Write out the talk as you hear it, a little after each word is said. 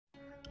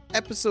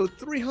episode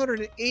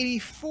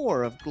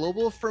 384 of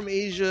Global from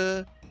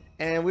Asia.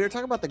 And we were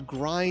talking about the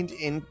grind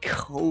in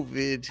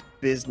COVID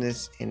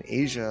business in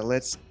Asia.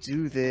 Let's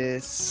do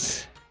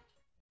this.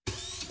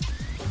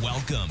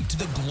 Welcome to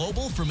the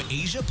Global from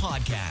Asia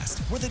podcast,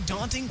 where the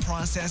daunting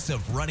process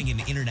of running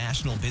an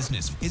international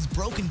business is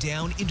broken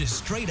down into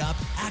straight up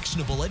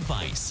actionable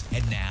advice.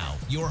 And now,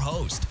 your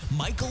host,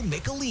 Michael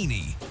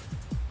Michelini.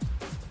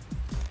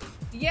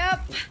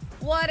 Yep.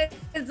 What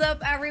is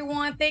up,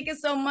 everyone? Thank you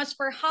so much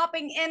for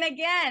hopping in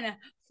again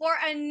for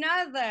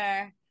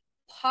another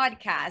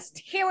podcast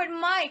here with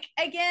Mike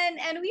again.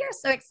 And we are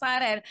so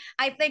excited.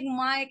 I think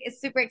Mike is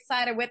super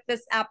excited with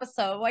this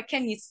episode. What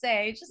can you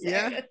say? Just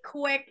a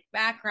quick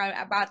background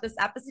about this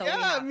episode.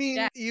 Yeah, I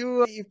mean,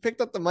 you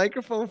picked up the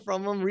microphone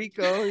from him,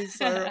 Rico.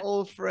 He's our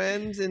old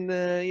friend and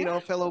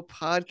fellow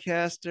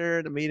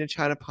podcaster, the Made in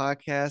China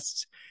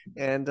podcast.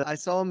 And I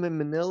saw him in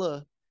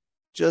Manila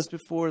just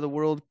before the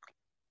world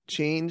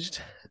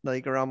changed,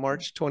 like around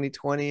March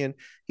 2020, and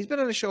he's been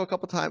on the show a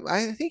couple times.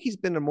 I think he's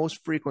been the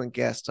most frequent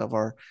guest of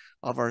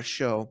our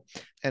show,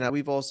 and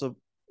we've also,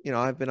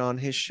 I've been on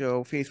his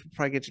show. Faith will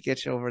probably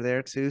get you over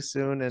there too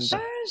soon, and sure.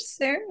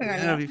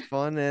 That'll be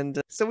fun. And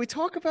so we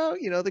talk about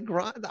the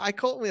grind.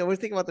 We're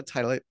thinking about the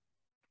title.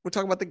 We're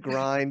talking about the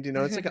grind.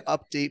 It's like an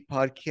update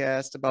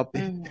podcast about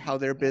how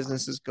their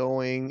business is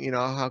going,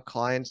 how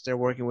clients they're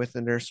working with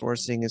and their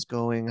sourcing is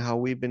going, how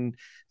we've been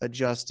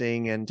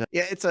adjusting. And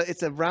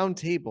it's a round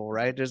table,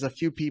 right? There's a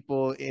few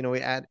people,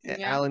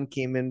 Alan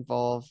came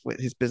involved with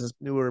his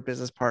newer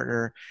business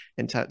partner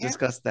and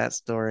discussed that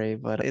story,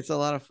 but it's a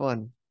lot of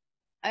fun.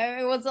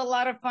 It was a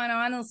lot of fun,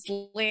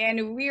 honestly,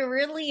 and we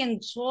really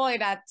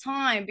enjoyed that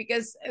time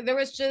because there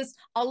was just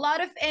a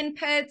lot of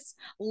inputs,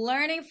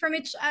 learning from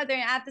each other,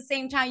 and at the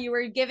same time, you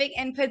were giving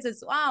inputs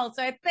as well.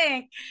 So I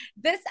think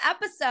this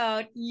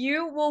episode,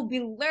 you will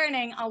be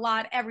learning a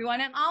lot,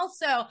 everyone. And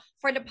also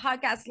for the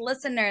podcast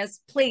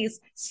listeners, please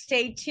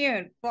stay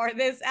tuned for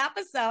this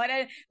episode.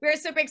 And we're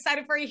super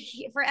excited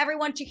for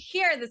everyone to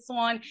hear this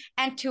one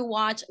and to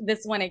watch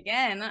this one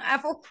again.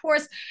 Of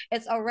course,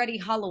 it's already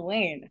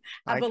Halloween.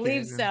 I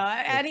believe so.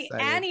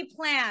 Any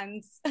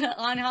plans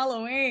on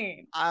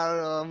Halloween? I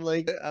don't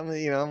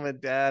know. I'm a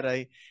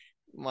dad.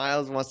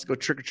 Miles wants to go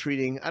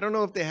trick-or-treating. I don't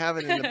know if they have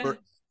it in the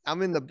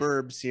I'm in the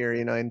burbs here,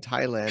 in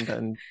Thailand,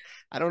 and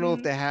I don't know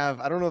if they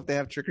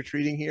have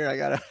trick-or-treating here. I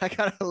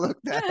gotta look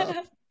that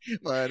up.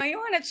 But you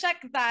want to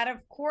check that,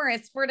 of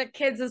course, for the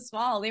kids as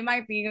well. They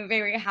might be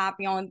very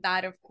happy on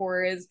that, of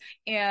course.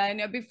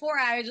 And before,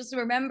 I just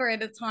remember at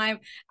the time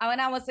when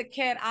I was a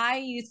kid, I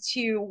used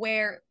to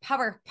wear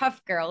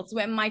Powerpuff Girls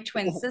with my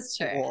twin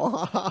sister.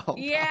 Wow,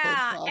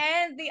 yeah,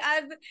 and the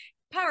other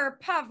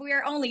Powerpuff, we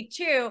are only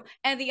two,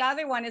 and the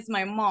other one is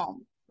my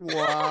mom.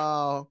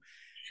 Wow.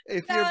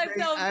 If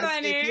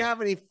funny. If you have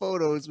any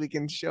photos, we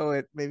can show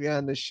it maybe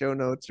on the show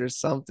notes or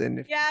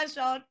something. Yeah,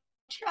 sure.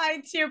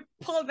 Try to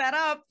pull that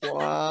up.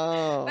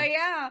 Wow. But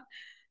yeah,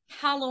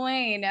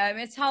 Halloween.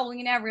 It's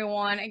Halloween,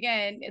 everyone.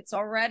 Again, it's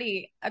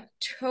already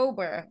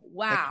October.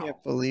 Wow. I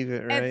can't believe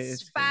it, right?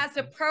 It's fast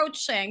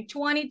approaching.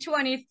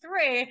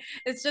 2023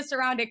 is just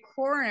around the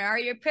corner. Are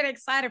you pretty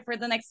excited for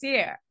the next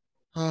year?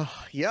 Oh,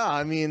 yeah.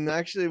 I mean,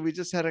 actually, I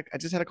just had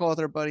a call with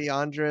our buddy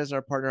Andres,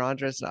 our partner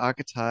Andres at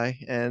Akatai,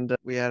 and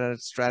we had a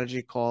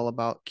strategy call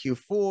about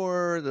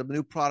Q4, the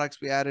new products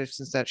we added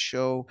since that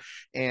show,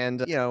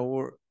 and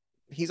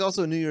he's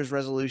also a New Year's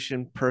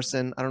resolution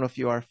person. I don't know if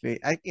you are.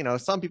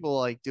 Some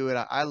people do it.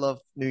 I love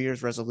New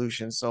Year's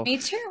resolutions. So me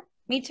too.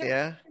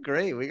 Yeah,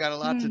 great. We got a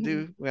lot to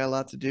do. We got a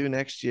lot to do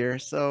next year.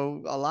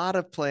 So a lot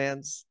of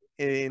plans.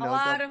 A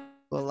lot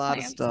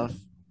of stuff.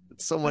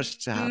 So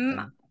much to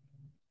happen.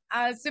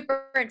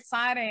 Super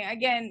exciting.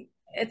 Again,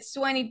 it's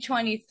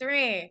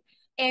 2023,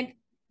 and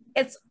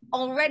it's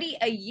already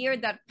a year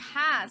that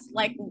passed.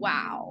 Like,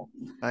 wow.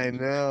 I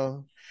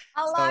know.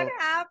 A lot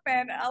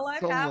happened.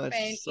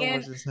 So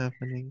much is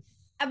happening.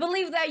 I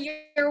believe that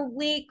your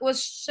week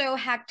was so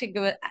hectic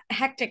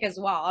as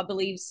well. I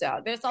believe so.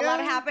 There's a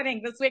lot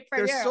happening this week for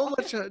you.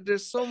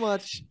 There's so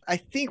much. I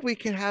think we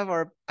can have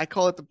I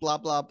call it the blah,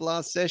 blah,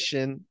 blah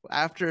session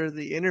after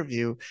the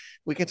interview.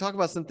 We can talk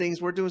about some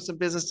things. We're doing some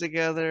business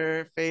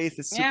together. Faith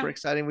is super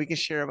exciting. We can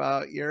share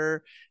about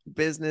your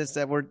business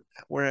that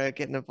we're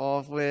getting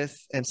involved with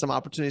and some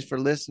opportunities for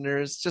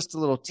listeners. Just a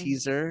little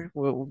teaser.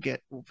 We'll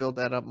build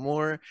that up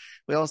more.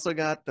 We also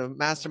got the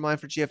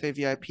mastermind for GFA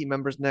VIP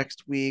members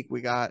next week.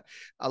 We got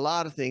a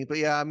lot of things, but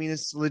yeah, I mean,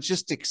 it's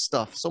logistic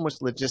stuff, so much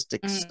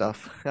logistic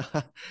stuff.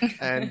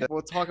 And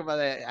we'll talk about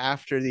it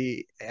after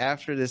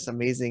this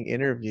amazing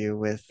interview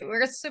with.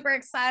 We're super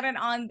excited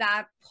on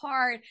that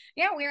part.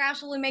 Yeah, we're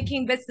actually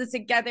making business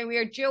together. We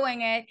are doing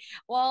it.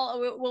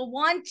 Well, we'll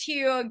want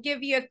to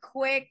give you a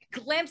quick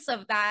glimpse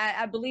of that.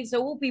 I believe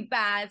so. We'll be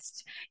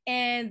best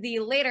in the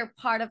later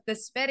part of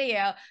this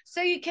video,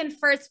 so you can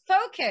first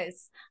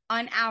focus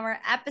on our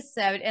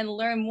episode and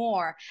learn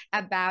more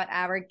about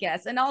our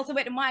guests. And also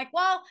with Mike,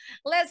 well,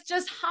 let's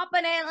just hop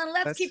in and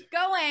let's keep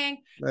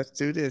going. Let's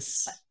do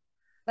this.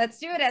 Let's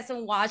do this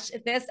and watch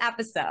this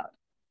episode.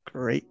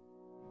 Great.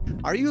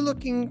 Are you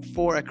looking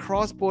for a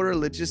cross-border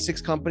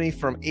logistics company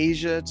from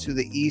Asia to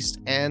the East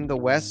and the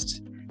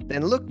West?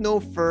 Then look no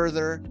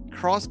further.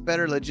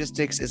 CrossBetter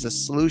Logistics is a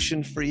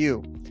solution for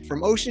you.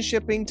 From ocean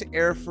shipping to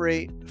air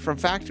freight, from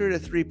factory to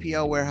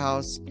 3PL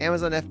warehouse,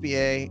 Amazon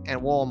FBA,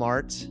 and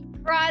Walmart.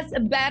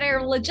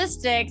 CrossBetter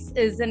Logistics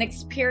is an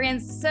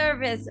experienced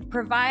service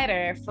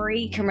provider for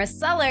e-commerce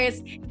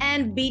sellers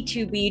and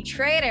B2B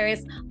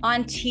traders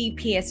on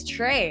TPS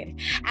Trade.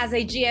 As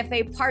a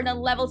GFA partner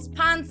level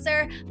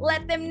sponsor,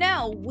 let them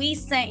know we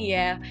sent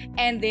you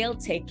and they'll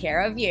take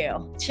care of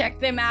you. Check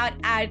them out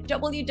at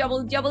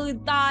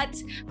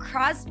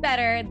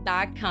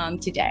www.crossbetter.com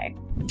today.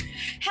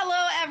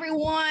 Hello,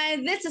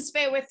 everyone. This is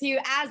Faye with you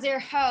as your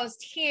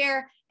host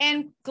here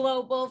and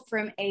Global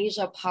from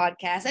Asia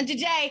podcast. And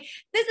today,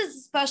 this is a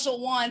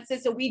special one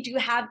since we do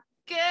have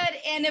good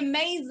and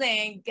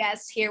amazing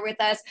guests here with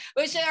us,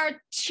 which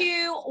are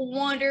two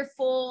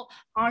wonderful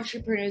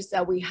entrepreneurs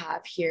that we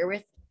have here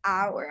with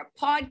our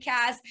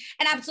podcast.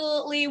 And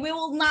absolutely, we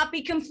will not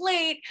be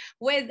complete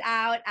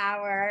without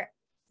our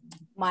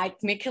Mike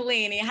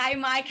Michelini. Hi,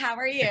 Mike. How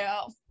are you?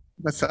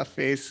 What's up,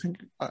 Faith?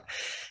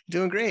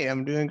 Doing great.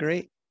 I'm doing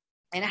great.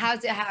 And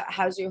how's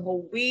your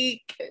whole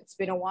week? It's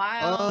been a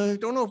while. I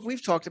don't know if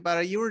we've talked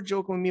about it. You were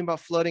joking with me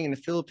about flooding in the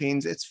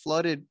Philippines. It's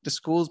flooded. The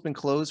school's been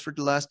closed for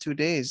the last 2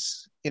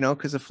 days,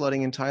 because of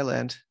flooding in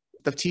Thailand.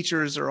 The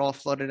teachers are all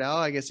flooded out.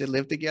 I guess they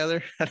live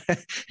together.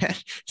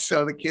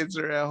 So the kids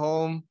are at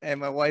home and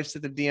my wife's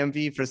at the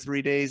DMV for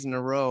 3 days in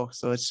a row.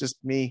 So it's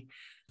just me.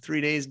 3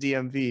 days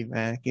DMV,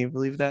 man. Can you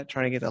believe that?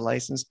 Trying to get the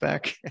license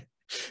back.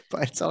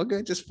 But it's all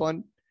good. Just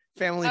fun.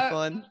 Family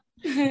fun.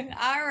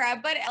 All right,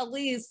 but at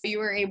least you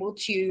were able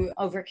to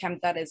overcome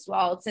that as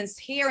well. Since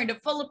here in the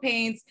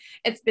Philippines,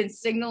 it's been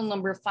signal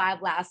number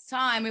 5 last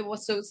time. It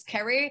was so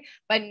scary,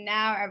 but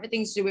now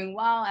everything's doing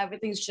well.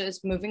 Everything's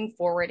just moving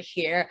forward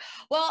here.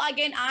 Well,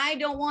 again, I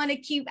don't want to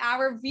keep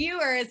our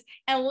viewers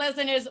and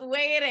listeners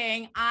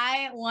waiting.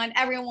 I want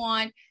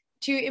everyone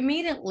to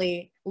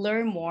immediately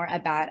learn more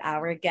about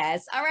our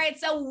guests. All right,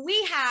 so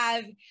we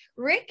have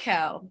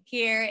Rico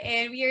here,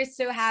 and we are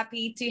so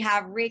happy to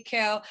have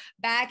Rico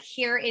back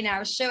here in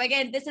our show.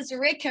 Again, this is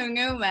Rico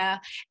Nguma,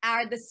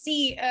 the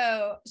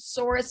CEO,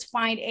 Source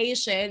Find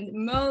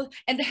Asian,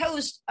 and the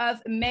host of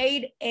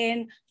Made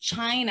in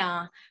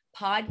China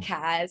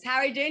podcast. How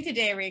are you doing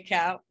today,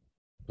 Rico?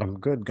 I'm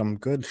good.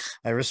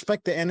 I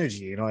respect the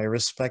energy, I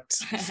respect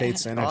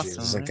Faith's energy.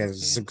 Awesome.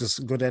 It's a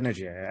good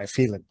energy. I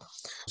feel it.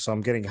 So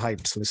I'm getting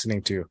hyped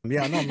listening to you.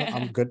 Yeah, no,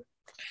 I'm good.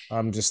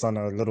 I'm just on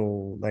a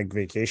little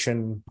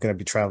vacation. Gonna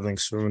be traveling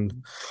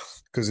soon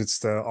because it's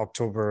the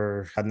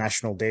October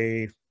National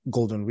Day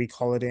Golden Week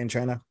holiday in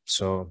China.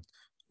 So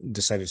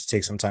decided to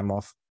take some time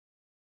off.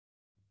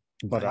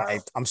 But wow.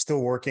 I'm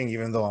still working,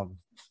 even though I'm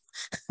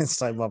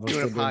still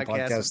doing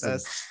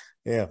podcasts.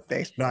 Yeah,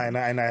 thanks. No, and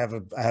I have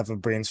a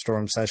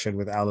brainstorm session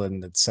with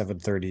Alan at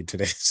 7:30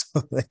 today.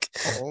 So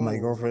my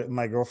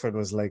girlfriend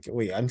was like,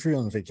 "Wait, aren't you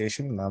on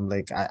vacation?" And I'm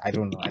like, I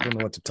don't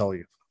know what to tell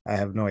you. I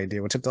have no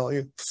idea what to tell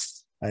you.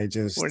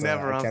 We're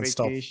never on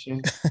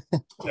vacation.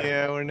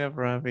 Yeah, we're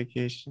never on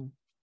vacation.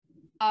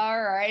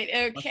 All right,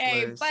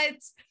 okay,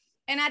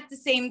 and at the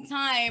same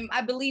time,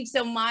 I believe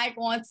so. Mike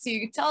wants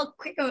to tell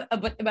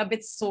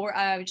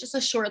just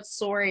a short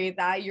story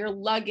that your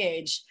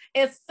luggage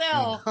is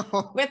still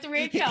with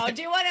Rico.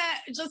 Do you want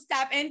to just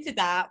tap into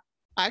that?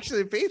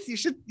 Actually, Faith, you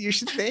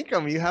should thank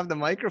him. You have the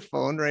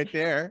microphone right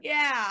there.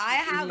 Yeah, I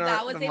have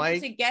that. I was able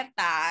to get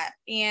that,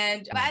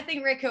 and I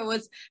think Rico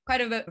was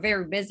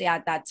very busy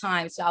at that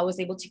time, so I was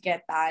able to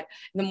get that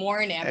in the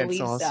morning. I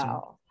believe awesome.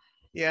 So.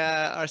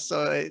 Yeah,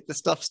 so the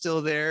stuff's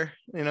still there,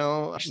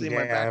 Actually,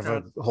 my background, I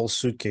have a whole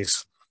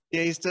suitcase.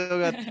 Yeah, you still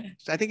got.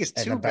 I think it's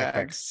 2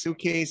 bags,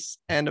 suitcase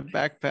and a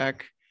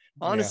backpack.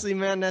 Honestly,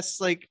 man, that's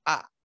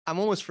I'm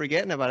almost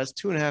forgetting about it.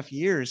 It's 2.5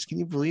 years. Can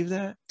you believe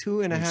that?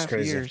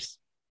 2.5 years.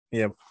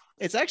 Yep.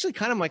 It's actually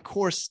kind of my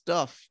core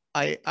stuff.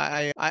 I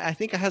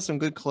think I had some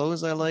good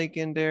clothes I like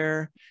in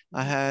there.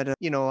 I had,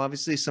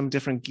 obviously some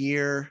different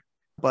gear,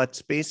 but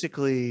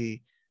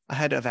basically I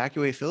had to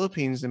evacuate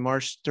Philippines in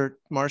March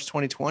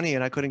 2020,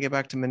 and I couldn't get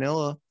back to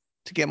Manila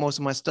to get most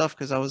of my stuff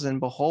because I was in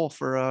Bohol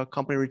for a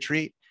company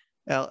retreat.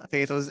 I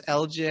think it was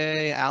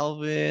LJ,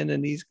 Alvin,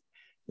 and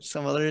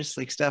some others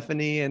like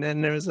Stephanie. And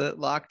then there was a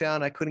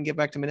lockdown. I couldn't get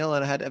back to Manila,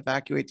 and I had to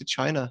evacuate to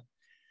China.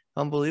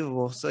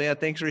 Unbelievable. So yeah,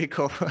 thanks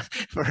Rico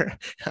for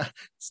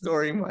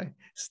storing my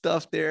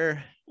stuff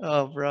there.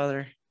 Oh,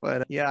 brother.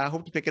 But yeah, I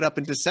hope to pick it up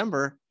in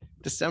December.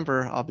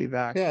 I'll be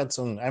back. Yeah, it's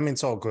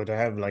all good. I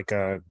have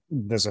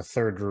there's a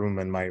 3rd room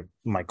in my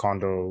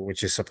condo,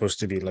 which is supposed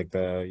to be like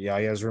the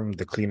Yaya's room,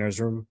 the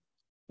cleaner's room,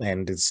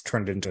 and it's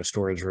turned into a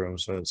storage room.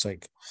 So it's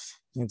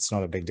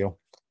not a big deal,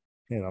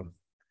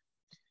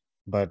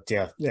 But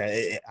yeah,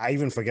 I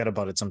even forget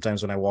about it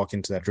sometimes when I walk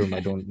into that room.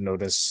 I don't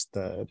notice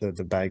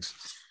the bags.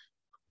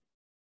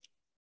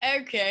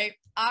 Okay.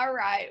 All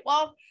right.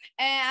 Well,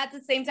 and at the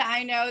same time,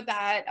 I know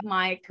that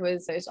Mike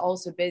is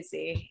also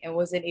busy and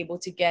wasn't able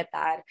to get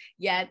that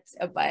yet.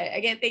 But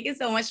again, thank you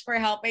so much for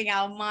helping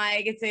out,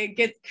 Mike. It's a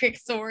good, quick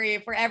story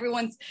for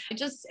everyone's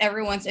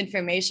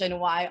information.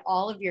 Why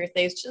all of your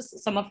things, just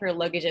some of your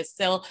luggage is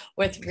still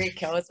with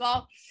Rico as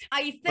well.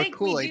 I think we're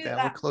cool we like do that.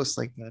 that. We're close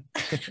like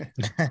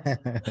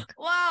that.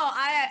 Well,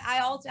 I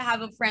also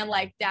have a friend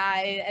like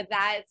that.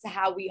 That's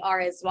how we are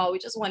as well. We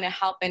just want to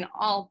help in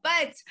all.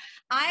 But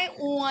I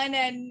want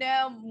to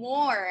know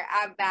more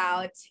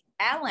about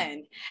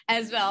Alan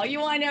as well. You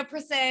want to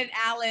present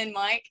Alan,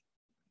 Mike?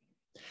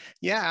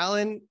 Yeah,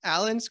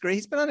 Alan's great.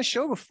 He's been on a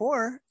show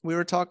before. We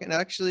were talking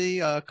actually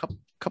a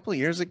couple of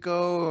years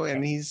ago,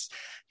 and he's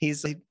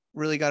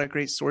really got a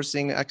great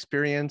sourcing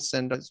experience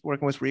and is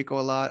working with Rico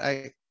a lot.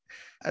 I'd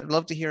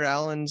love to hear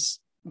Alan's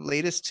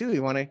latest too.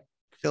 You want to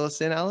fill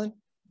us in, Alan?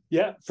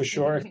 Yeah, for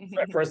sure.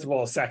 First of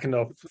all, second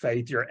up,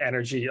 Faith, your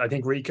energy. I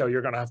think, Rico,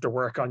 you're going to have to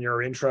work on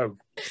your intro.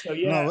 So,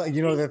 yeah. No,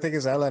 you know, the thing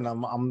is, Alan,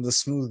 I'm the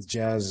smooth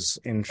jazz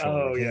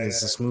intro. Oh, it's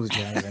the smooth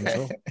jazz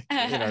intro.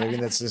 You know, I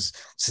mean,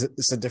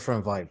 it's a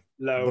different vibe.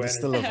 Low but it's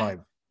still a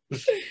vibe.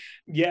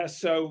 Yeah,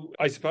 so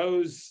I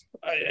suppose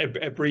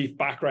a brief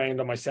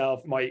background on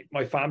myself.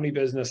 My family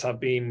business have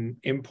been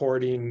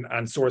importing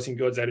and sourcing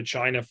goods out of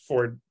China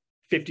for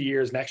 50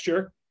 years next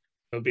year.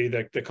 It'll be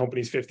the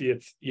company's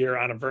 50th year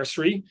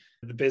anniversary.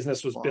 The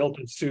business was built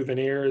in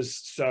souvenirs.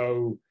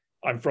 So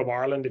I'm from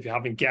Ireland, if you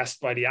haven't guessed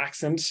by the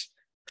accent.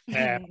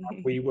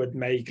 We would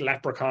make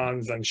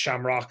leprechauns and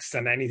shamrocks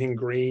and anything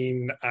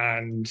green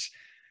and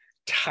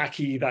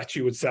tacky that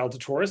you would sell to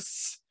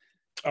tourists.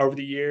 Over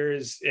the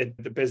years,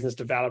 the business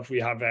developed.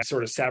 We have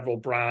sort of several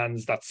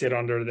brands that sit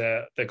under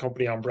the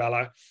company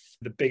umbrella.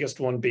 The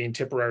biggest one being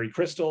Tipperary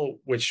Crystal,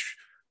 which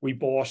we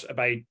bought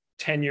about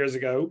 10 years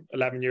ago,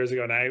 11 years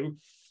ago now,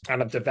 and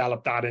have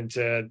developed that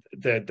into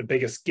the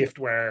biggest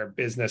giftware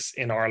business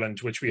in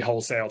Ireland, which we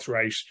wholesale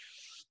throughout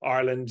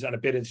Ireland and a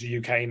bit into the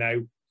UK now.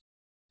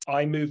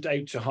 I moved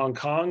out to Hong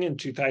Kong in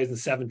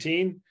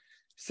 2017,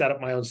 set up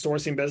my own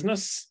sourcing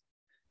business,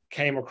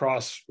 came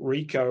across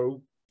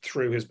Rico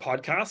through his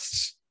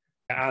podcasts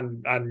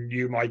and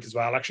you, Mike, as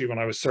well, actually, when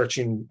I was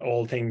searching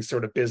all things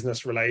sort of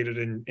business related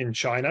in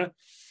China.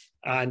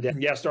 And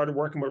started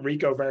working with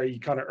Rico very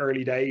kind of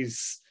early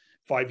days,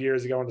 5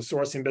 years ago in the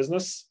sourcing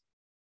business.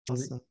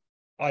 Awesome.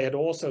 I had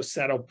also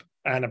set up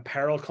an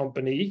apparel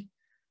company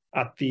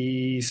at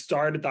the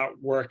start of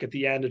that work at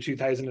the end of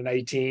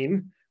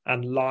 2018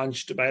 and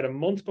launched about a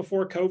month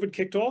before COVID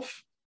kicked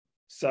off.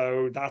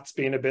 So that's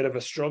been a bit of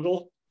a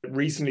struggle.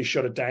 Recently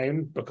shut it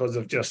down because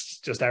of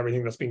just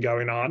everything that's been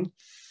going on.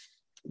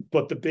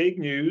 But the big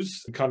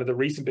news, kind of the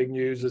recent big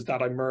news, is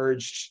that I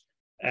merged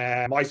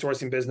my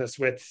sourcing business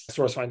with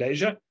SourceFind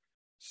Asia.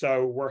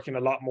 So working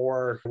a lot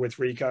more with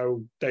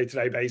Rico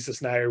day-to-day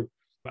basis now.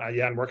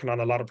 And working on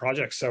a lot of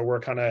projects. So we're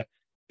kind of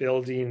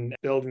building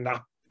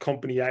that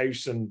company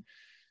out and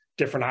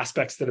different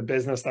aspects to the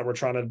business that we're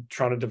trying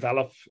to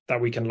develop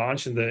that we can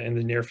launch in the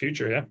near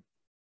future. Yeah.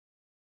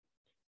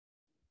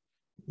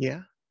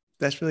 Yeah,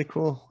 that's really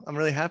cool. I'm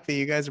really happy.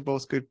 You guys are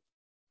both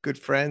good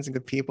friends and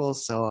good people.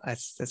 So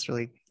that's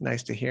really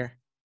nice to hear.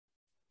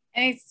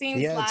 And it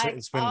seems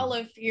it's been... all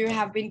of you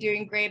have been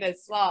doing great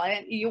as well.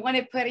 And you want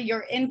to put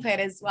your input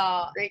as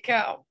well,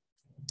 Rico.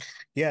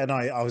 Yeah, no,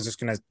 I was just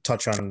going to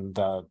touch on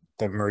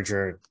the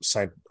merger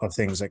side of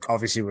things. Like,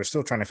 obviously, we're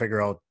still trying to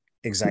figure out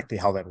exactly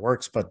how that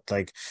works, but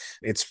like,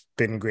 it's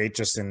been great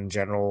just in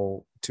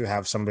general to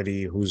have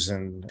somebody who's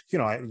in,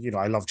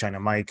 I love China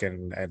Mike,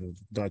 and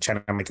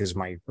China Mike is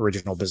my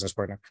original business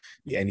partner,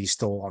 and he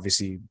still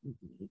obviously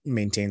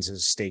maintains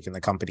his stake in the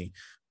company,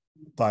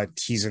 but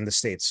he's in the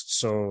States.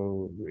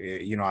 So,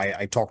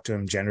 I talk to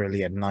him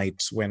generally at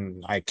night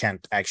when I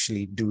can't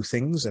actually do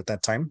things at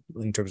that time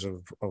in terms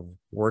of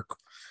work.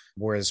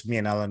 Whereas me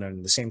and Alan are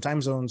in the same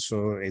time zone,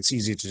 so it's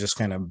easy to just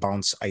kind of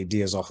bounce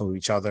ideas off of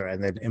each other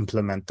and then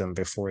implement them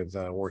before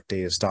the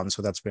workday is done.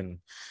 So that's been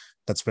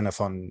a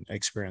fun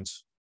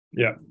experience.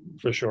 Yeah,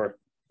 for sure.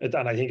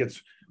 And I think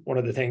it's one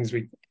of the things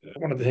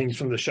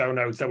from the show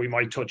notes that we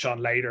might touch on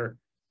later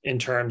in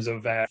terms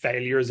of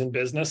failures in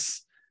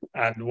business.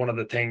 And one of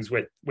the things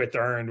with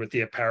Earn, with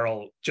the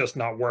apparel, just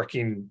not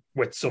working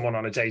with someone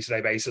on a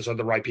day-to-day basis or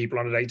the right people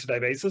on a day-to-day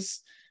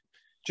basis,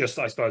 just,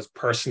 I suppose,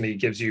 personally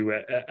gives you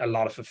a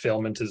lot of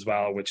fulfillment as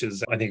well, which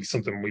is, I think,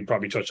 something we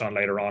probably touch on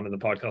later on in the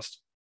podcast.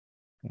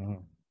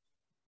 Mm-hmm.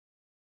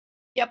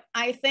 Yep,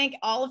 I think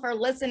all of our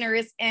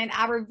listeners and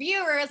our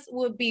viewers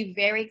would be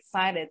very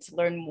excited to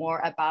learn more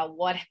about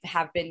what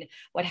has been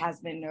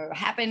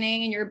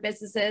happening in your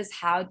businesses.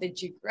 How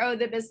did you grow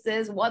the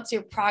business? What's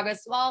your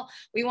progress? Well,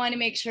 we want to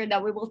make sure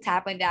that we will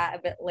tap on that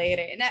a bit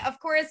later. And of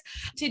course,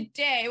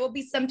 today will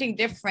be something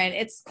different.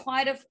 It's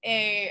quite of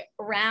a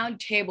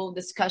roundtable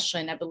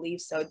discussion, I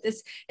believe. So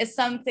this is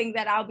something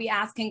that I'll be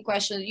asking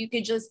questions. You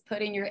can just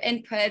put in your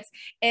inputs.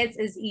 It's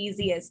as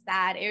easy as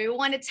that. If you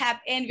want to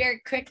tap in very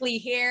quickly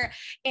here,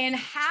 and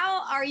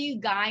how are you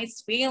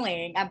guys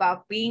feeling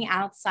about being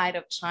outside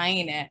of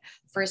China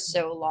for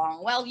so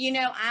long? Well,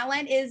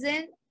 Alan is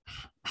in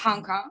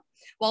Hong Kong.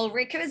 Well,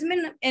 Rico is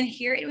in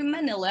here in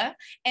Manila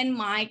and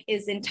Mike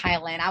is in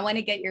Thailand. I want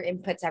to get your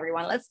inputs,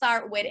 everyone. Let's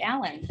start with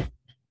Alan.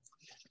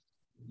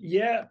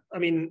 Yeah, I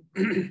mean,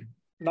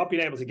 not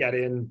being able to get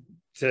in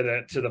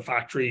to the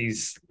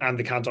factories and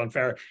the Canton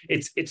Fair,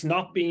 it's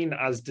not been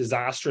as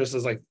disastrous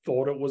as I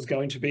thought it was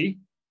going to be.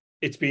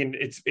 It's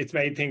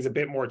made things a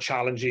bit more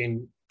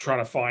challenging trying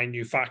to find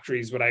new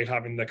factories without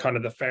having the kind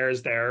of the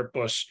fairs there.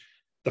 But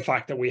the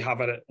fact that we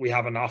have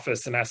an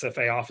office, an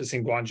SFA office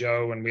in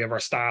Guangzhou, and we have our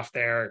staff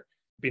there,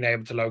 being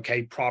able to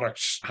locate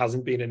products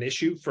hasn't been an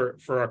issue for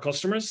our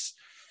customers.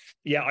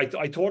 Yeah,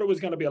 I thought it was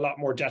going to be a lot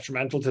more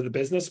detrimental to the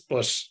business,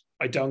 but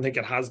I don't think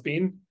it has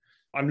been.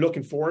 I'm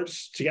looking forward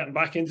to getting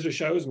back into the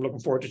shows. I'm looking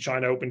forward to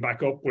China opening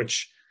back up,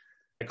 which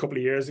a couple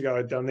of years ago,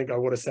 I don't think I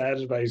would have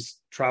said about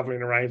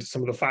traveling around to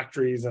some of the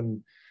factories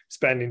and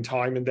spending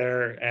time in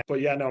there. But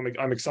yeah, no,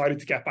 I'm excited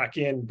to get back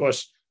in.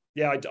 But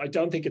yeah, I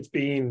don't think it's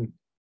been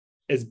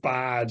as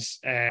bad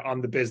on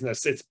the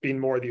business. It's been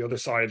more the other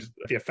side,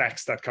 the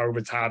effects that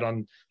COVID's had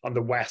on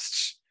the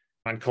West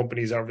and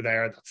companies over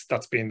there.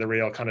 That's been the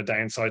real kind of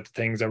downside to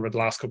things over the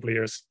last couple of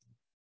years.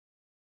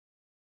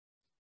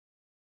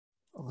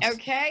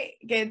 Okay,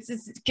 good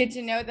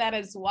to know that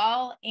as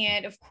well.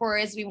 And of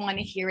course, we want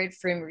to hear it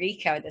from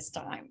Rico this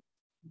time.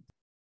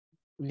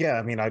 Yeah,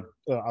 I mean, I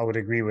would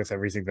agree with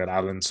everything that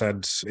Alan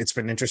said. It's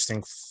been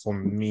interesting for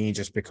me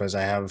just because we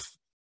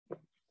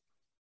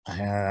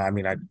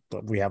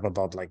have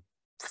about like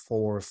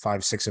 4,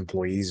 5, 6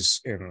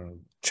 employees in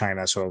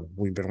China, so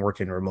we've been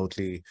working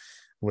remotely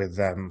with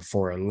them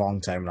for a long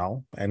time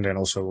now, and then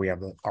also we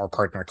have our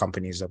partner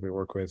companies that we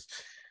work with.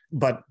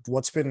 But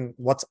what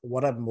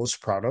I'm most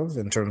proud of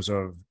in terms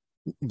of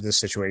this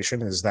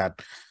situation is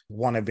that,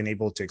 one, I've been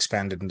able to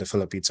expand it in the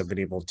Philippines. I've been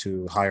able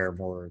to hire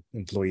more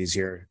employees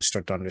here,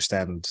 start to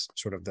understand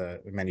sort of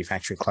the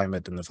manufacturing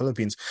climate in the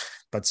Philippines.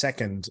 But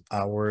second,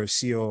 our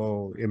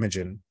CEO,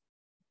 Imogen,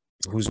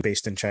 who's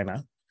based in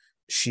China,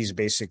 she's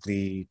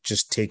basically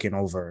just taken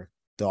over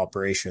the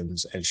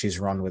operations and she's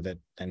run with it.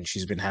 And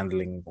she's been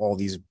handling all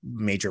these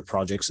major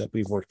projects that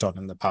we've worked on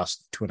in the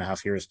past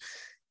 2.5 years.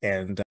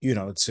 And,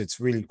 it's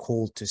really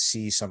cool to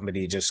see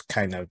somebody just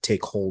kind of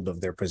take hold of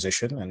their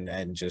position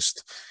and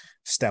just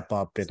step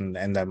up in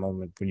that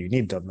moment when you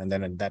need them. And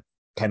then that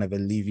kind of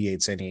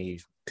alleviates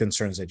any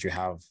concerns that you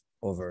have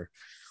over,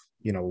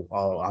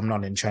 oh, I'm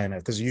not in China.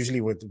 Because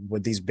usually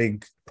with these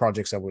big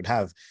projects that we'd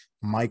have,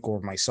 Mike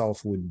or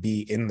myself would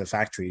be in the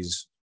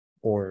factories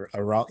or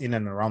in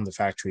and around the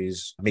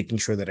factories, making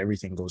sure that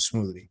everything goes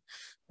smoothly.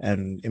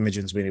 And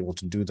Imogen's been able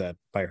to do that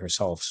by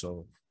herself.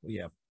 So,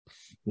 yeah.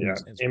 Yeah,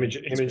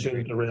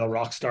 Imogen, a real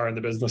rock star in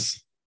the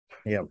business.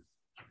 Yeah.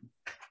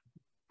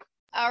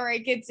 All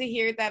right, good to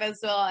hear that as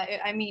well.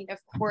 I mean, of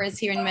course,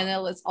 here in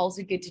Manila, it's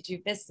also good to do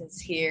business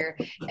here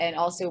and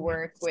also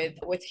work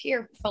with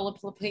here fellow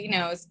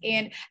Filipinos.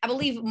 And I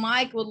believe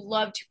Mike would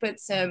love to put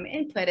some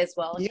input as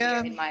well.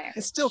 Yeah,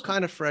 it's still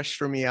kind of fresh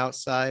for me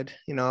outside.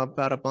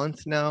 About a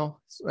month now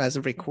as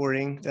of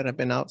recording that I've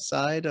been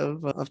outside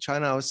of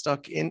China. I was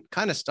stuck in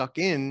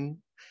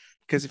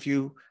because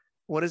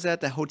what is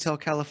that? The Hotel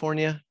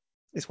California?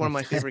 It's one of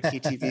my favorite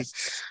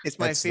KTVs. It's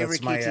my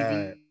favorite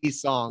KTV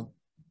song.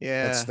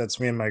 Yeah, that's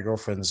me and my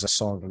girlfriend's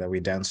song that we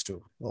dance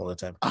to all the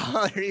time.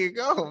 Oh, there you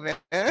go, man.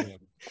 Yeah.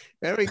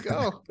 There we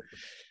go.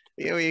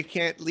 You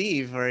can't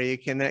leave, or you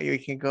can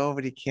go,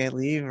 but you can't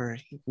leave, or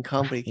you can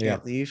come, but you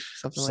can't leave.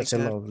 Something like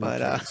that.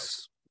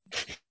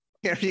 But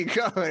there you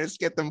go. Let's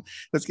get the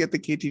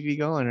KTV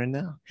going right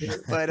now.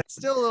 But it's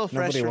still a little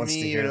fresh for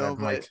me,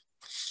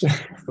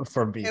 but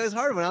from me. It was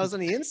hard when I was on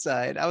the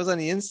inside.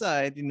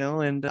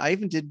 And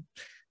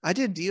I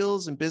did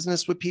deals and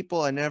business with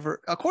people.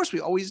 Of course we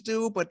always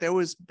do, but there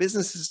was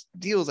business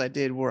deals I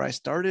did where I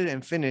started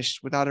and finished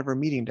without ever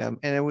meeting them.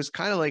 And it was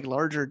kind of like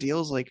larger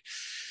deals, like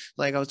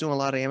I was doing a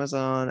lot of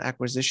Amazon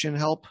acquisition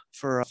help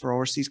for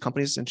overseas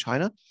companies in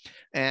China.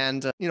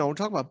 And, we're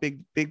talking about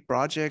big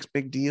projects,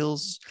 big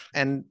deals.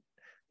 And,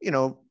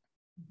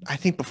 I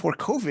think before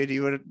COVID,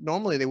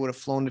 they would have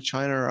flown to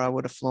China, or I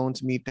would have flown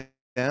to meet them.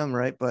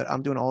 Right. But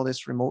I'm doing all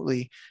this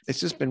remotely. It's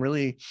just been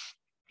really,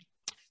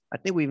 I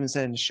think we even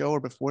said in the show or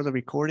before the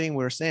recording,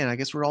 we were saying, I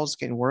guess we're all just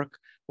getting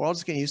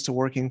used to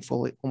working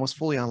almost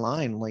fully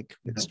online. Like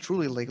it's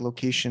truly like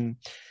location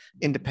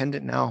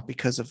independent now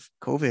because of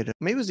COVID.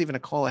 Maybe it was even a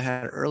call I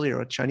had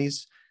earlier, a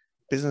Chinese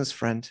business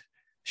friend.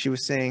 She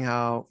was saying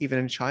how even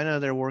in China,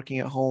 they're working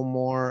at home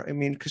more. I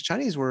mean, because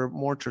Chinese were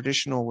more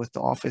traditional with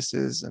the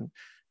offices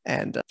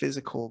and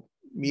physical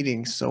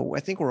meetings. So I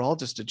think we're all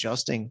just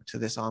adjusting to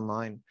this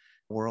online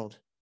world.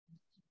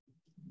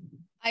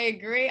 I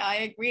agree. I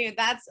agree.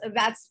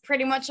 That's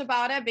pretty much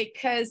about it,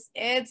 because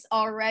it's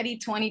already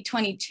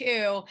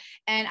 2022,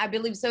 and I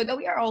believe so that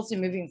we are also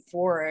moving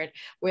forward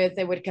with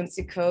it when it comes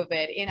to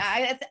COVID. And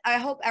I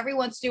hope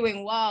everyone's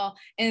doing well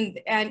in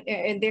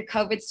their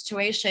COVID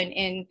situation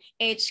in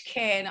HK,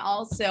 and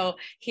also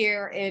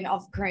here in,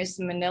 of course,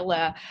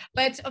 Manila.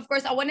 But of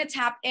course, I want to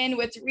tap in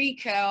with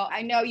Rico.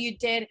 I know you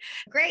did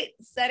great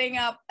setting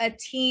up a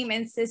team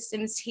and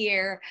systems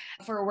here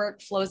for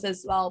workflows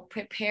as well,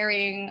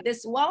 preparing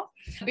this well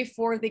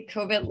before the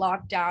COVID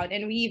lockdown.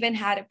 And we even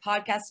had a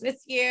podcast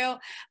with you,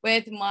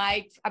 with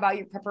Mike, about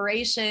your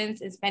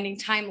preparations and spending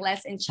time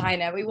less in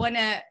China. We want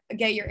to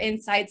get your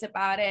insights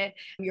about it,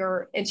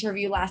 your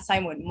interview last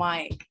time with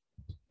Mike.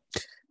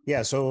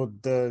 Yeah, so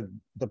the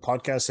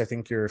podcast I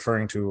think you're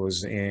referring to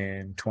was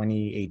in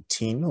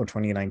 2018 or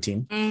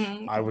 2019.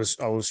 Mm-hmm. I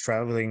was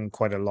traveling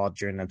quite a lot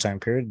during that time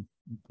period,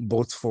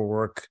 both for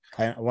work.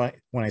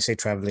 When I say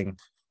traveling,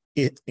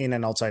 in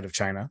and outside of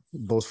China,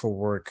 both for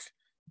work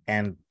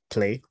and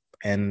play.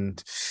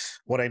 And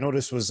what I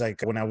noticed was,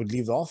 like, when I would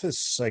leave the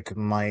office, like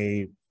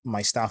my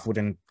staff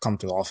wouldn't come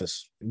to the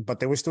office, but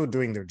they were still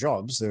doing their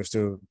jobs. They were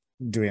still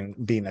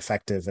being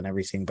effective and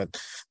everything. But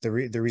the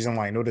reason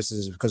why I noticed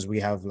is because we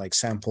have like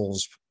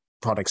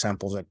product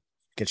samples that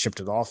get shipped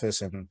to the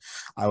office, and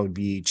I would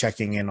be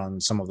checking in on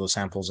some of those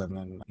samples, and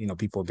then, you know,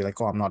 people would be like,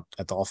 "Oh, I'm not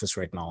at the office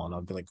right now," and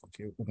I'd be like,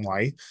 "Okay,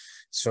 why?"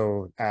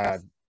 So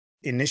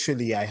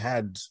initially I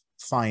had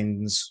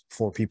fines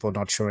for people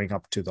not showing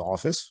up to the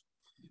office,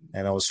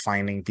 and I was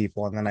fining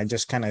people. And then I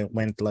just kind of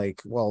went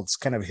like, well, it's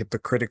kind of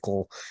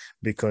hypocritical,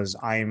 because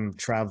I'm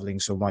traveling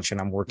so much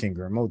and I'm working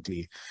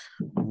remotely.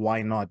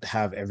 Why not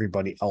have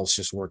everybody else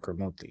just work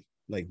remotely?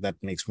 Like, that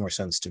makes more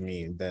sense to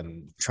me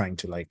than trying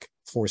to like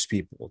force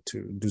people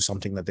to do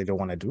something that they don't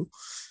want to do,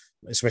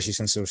 especially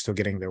since they were still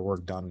getting their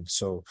work done.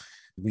 So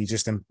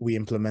we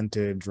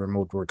implemented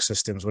remote work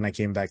systems. When I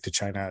came back to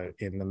China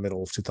in the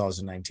middle of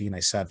 2019, I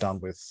sat down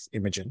with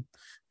Imogen,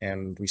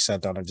 and we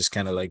sat down and just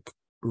kind of like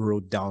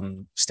wrote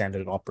down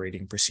standard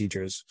operating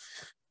procedures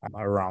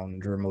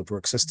around remote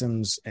work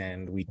systems,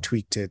 and we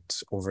tweaked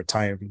it over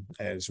time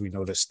as we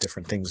noticed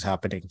different things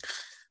happening.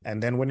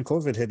 And then when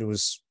COVID hit, it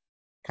was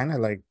kind of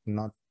like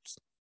not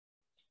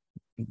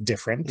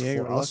different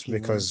for us,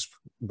 because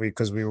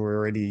we were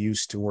already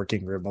used to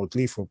working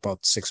remotely for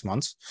about 6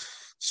 months.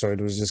 So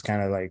it was just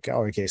kind of like,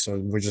 oh, okay, so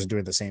we're just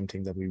doing the same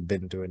thing that we've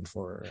been doing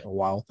for a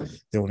while.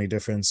 The only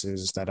difference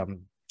is that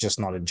I'm just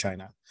not in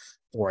China,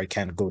 or I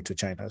can't go to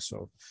China.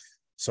 So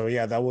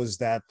yeah, that was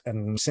that.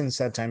 And since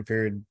that time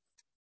period,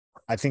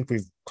 I think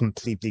we've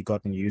completely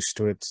gotten used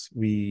to it.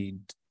 We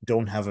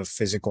don't have a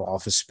physical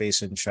office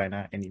space in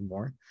China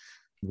anymore.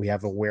 We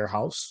have a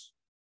warehouse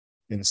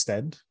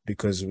instead,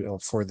 because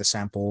for the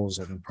samples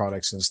and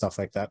products and stuff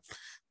like that.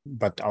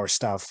 But our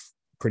staff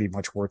pretty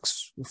much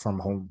works from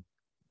home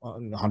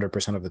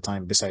 100% of the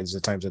time, besides the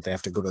times that they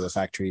have to go to the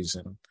factories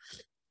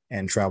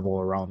and travel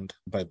around.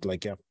 But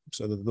like, yeah,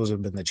 so those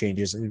have been the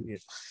changes.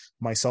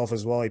 Myself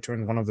as well, I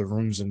turned one of the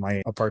rooms in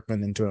my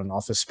apartment into an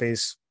office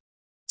space.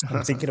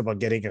 I'm thinking about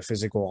getting a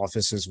physical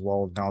office as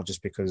well now,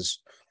 just because,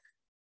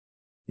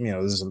 you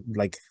know, this is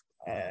like,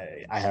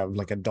 I have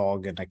like a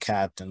dog and a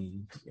cat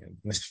and, you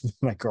know,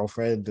 my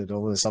girlfriend and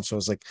all this stuff. So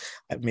it's like,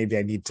 maybe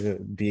I need to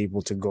be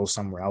able to go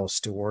somewhere else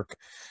to work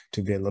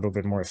to be a little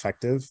bit more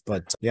effective.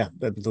 But yeah,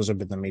 those have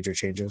been the major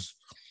changes.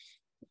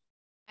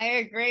 I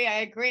agree.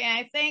 And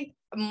I think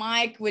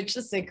Mike would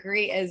just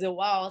agree as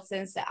well,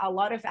 since a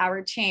lot of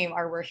our team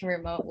are working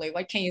remotely.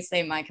 What can you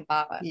say, Mike,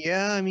 about it?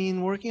 Yeah, I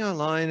mean, working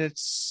online,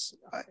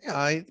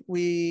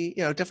 we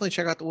definitely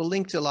check out. We'll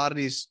link to a lot of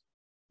these.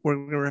 We're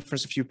going to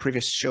reference a few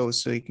previous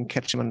shows so you can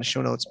catch them on the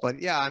show notes.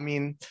 But yeah, I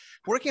mean,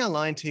 working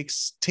online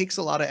takes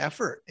a lot of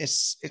effort.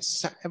 It's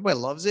everybody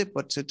loves it,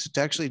 but to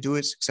actually do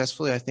it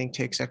successfully, I think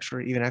takes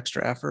even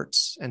extra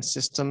efforts and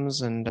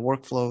systems and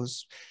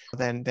workflows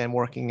than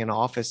working in an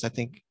office. I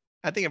think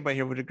everybody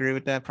here would agree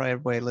with that. Probably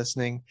everybody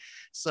listening.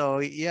 So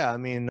yeah, I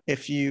mean,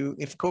 if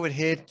COVID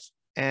hit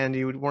and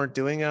you weren't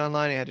doing it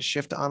online, you had to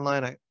shift to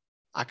online.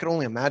 I could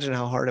only imagine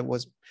how hard it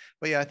was.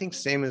 But yeah, I think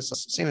same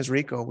as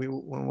Rico.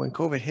 When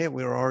COVID hit,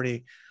 we were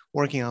already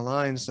working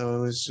online, so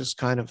it was just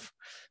kind of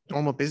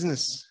normal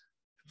business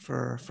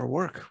for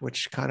work,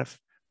 which kind of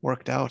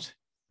worked out.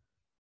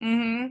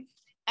 Mm-hmm.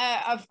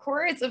 Of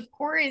course.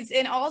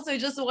 And also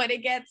just want to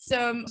get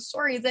some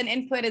stories and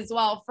input as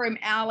well from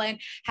Alan.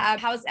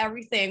 How's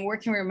everything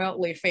working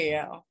remotely for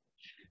you?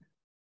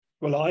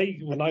 Well,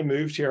 when I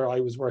moved here,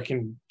 I was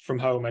working from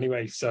home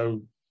anyway,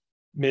 so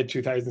mid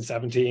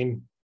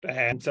 2017.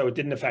 So it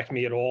didn't affect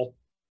me at all.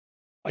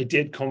 I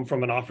did come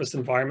from an office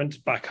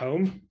environment back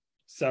home.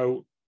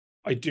 So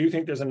I do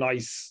think there's I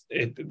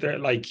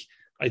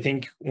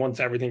think once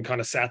everything kind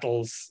of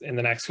settles in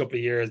the next couple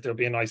of years, there'll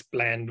be a nice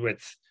blend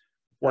with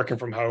working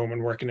from home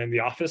and working in the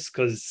office,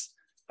 because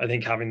I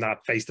think having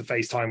that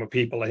face-to-face time with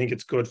people, I think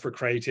it's good for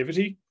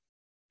creativity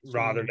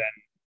rather than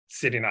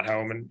sitting at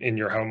home and in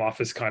your home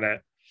office, kind of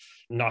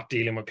not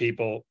dealing with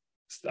people.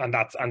 And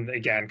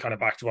again, kind of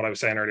back to what I was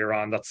saying earlier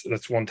on,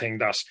 that's one thing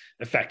that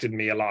affected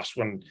me a lot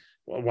when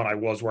when I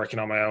was working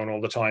on my own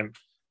all the time.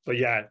 But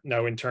yeah,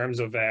 no, in terms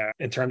of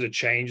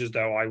changes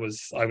though, I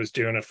was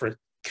doing it for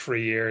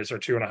 3 years or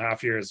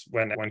 2.5 years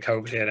when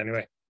COVID hit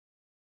anyway.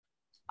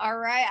 All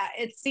right.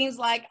 It seems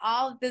like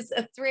all of this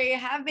three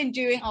have been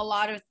doing a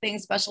lot of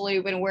things,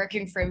 especially when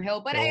working from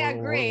home. But I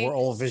agree. We're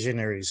all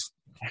visionaries.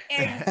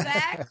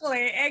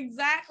 Exactly.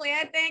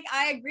 I think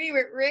I agree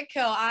with Rico.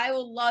 I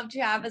would love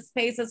to have a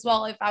space as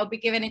well if I'll be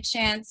given a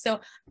chance. So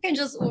I can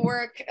just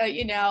work,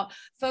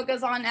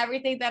 focus on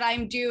everything that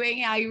I'm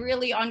doing. I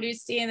really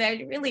understand.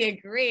 I really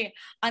agree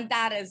on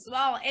that as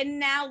well. And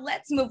now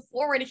let's move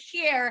forward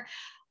here.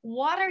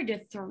 What are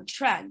the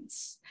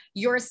trends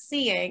you're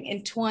seeing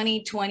in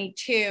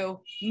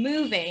 2022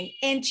 moving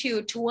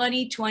into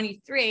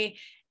 2023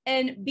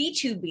 in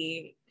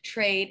B2B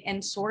trade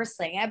and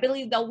sourcing? I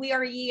believe that we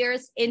are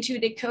years into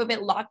the COVID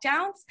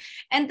lockdowns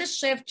and the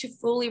shift to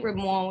fully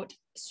remote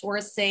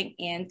sourcing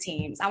and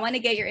teams. I want to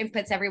get your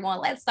inputs, everyone.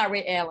 Let's start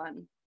with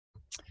Alan.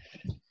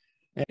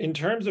 In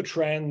terms of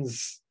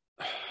trends,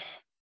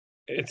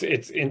 it's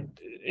in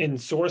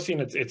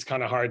sourcing. It's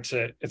kind of hard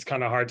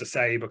to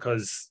say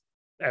because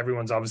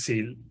everyone's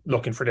obviously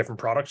looking for different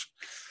products.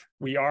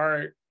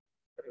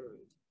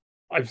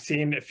 I've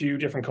seen a few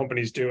different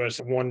companies do it.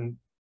 One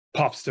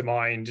pops to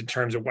mind in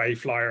terms of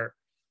Wayflyer,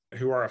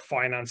 who are a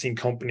financing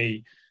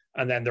company,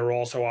 and then they're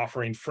also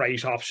offering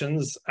freight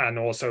options and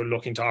also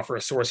looking to offer a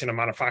sourcing and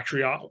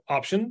manufacturing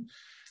option.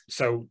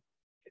 So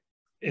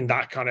in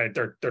that kind of,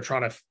 they're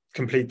trying to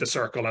complete the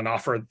circle and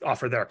offer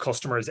their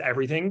customers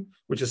everything,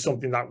 which is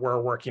something that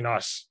we're working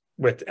at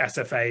with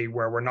SFA,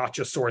 where we're not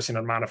just sourcing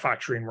and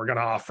manufacturing. We're going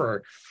to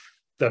offer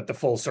the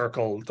full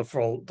circle, the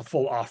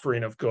full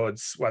offering of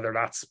goods, whether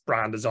that's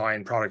brand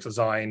design, product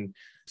design,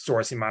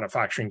 sourcing,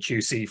 manufacturing,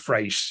 QC,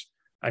 freight,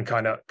 and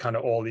kind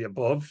of all the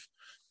above.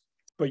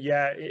 But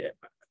yeah,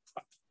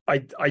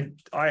 I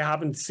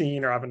haven't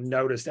seen or haven't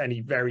noticed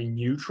any very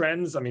new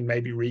trends. I mean,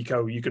 maybe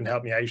Rico, you can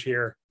help me out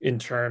here in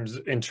terms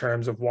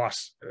of what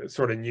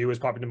sort of new is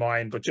popping to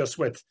mind. But just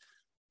with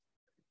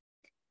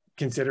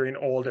considering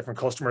all different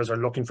customers are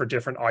looking for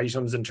different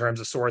items in terms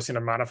of sourcing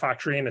and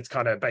manufacturing, it's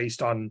kind of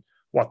based on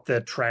what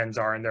the trends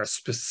are in their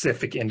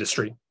specific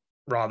industry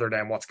rather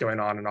than what's going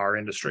on in our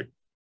industry.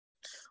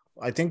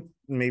 I think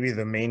maybe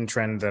the main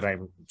trend that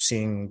I'm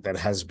seeing that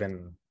has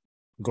been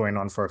going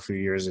on for a few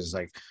years is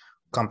like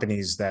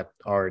companies that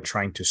are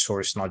trying to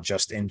source not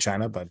just in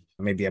China, but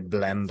maybe a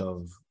blend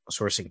of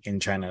sourcing in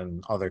China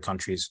and other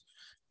countries.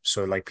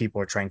 So like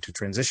people are trying to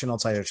transition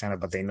outside of China,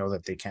 but they know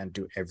that they can't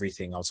do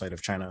everything outside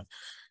of China.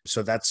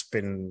 So that's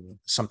been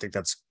something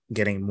that's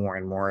getting more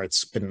and more.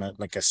 It's been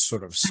like a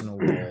sort of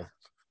snowball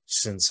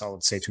since I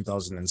would say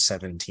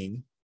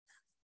 2017.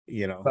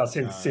 Well,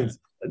 since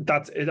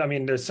that's it. I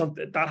mean, there's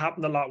something that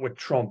happened a lot with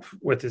Trump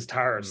with his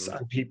tariffs,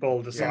 and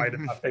people decided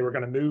that they were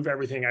going to move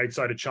everything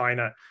outside of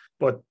China.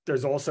 But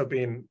there's also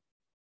been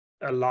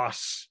a lot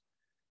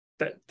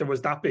that there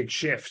was that big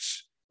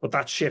shift, but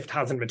that shift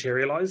hasn't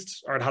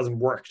materialized or it hasn't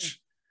worked.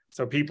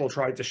 So people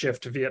tried to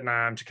shift to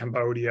Vietnam, to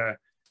Cambodia,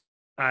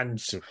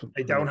 and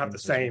they don't have the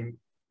same.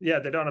 Yeah,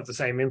 they don't have the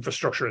same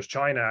infrastructure as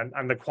China,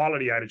 and the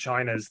quality out of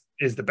China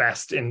is the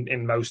best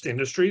in most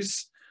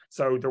industries.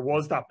 So there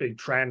was that big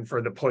trend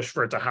for the push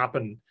for it to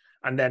happen,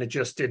 and then it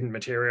just didn't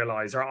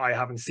materialize, or I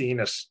haven't seen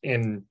it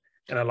in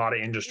a lot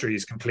of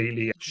industries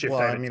completely shift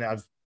out. I mean,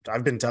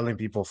 I've been telling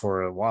people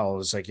for a while,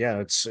 it's like, yeah,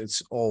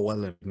 it's all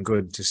well and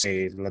good to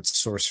say let's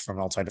source from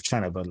outside of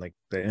China, but like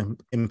the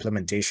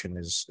implementation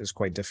is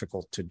quite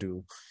difficult to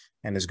do,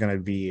 and it's going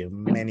to be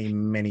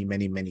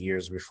many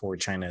years before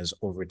China is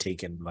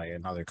overtaken by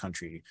another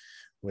country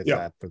with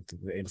that, with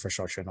the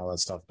infrastructure and all that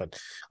stuff. But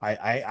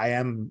I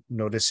am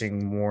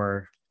noticing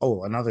more.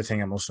 Oh, another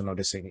thing I'm also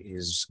noticing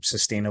is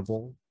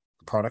sustainable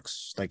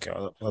products. Like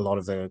a lot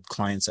of the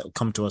clients that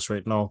come to us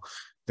right now,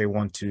 they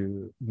want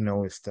to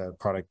know if the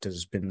product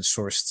has been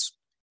sourced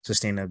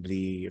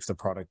sustainably, if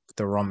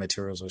the raw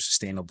materials are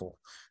sustainable.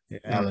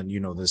 Alan,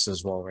 you know this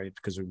as well, right?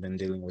 Because we've been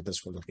dealing with this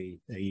for like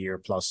a year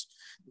plus.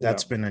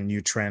 That's been a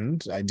new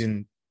trend. I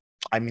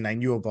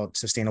knew about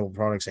sustainable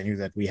products. I knew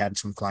that we had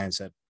some clients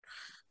that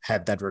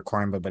had that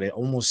requirement, but it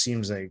almost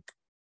seems like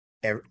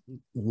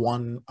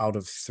 1 out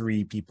of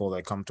 3 people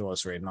that come to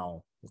us right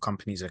now,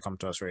 companies that come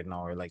to us right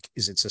now, are like,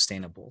 is it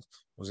sustainable?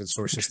 Was it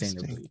sourced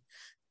sustainably?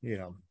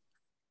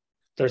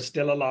 There's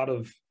still a lot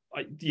of,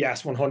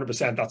 yes,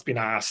 100% that's been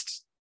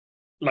asked,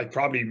 like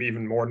probably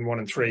even more than 1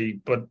 in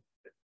 3. But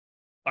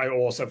I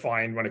also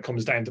find when it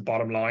comes down to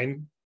bottom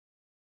line,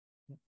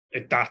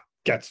 that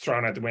gets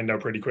thrown out the window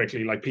pretty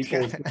quickly. Like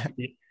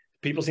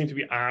people seem to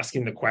be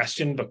asking the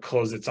question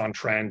because it's on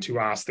trend to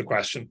ask the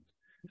question.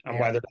 And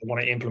whether they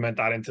want to implement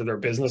that into their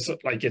business,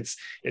 like it's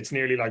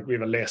nearly like we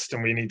have a list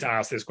and we need to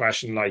ask this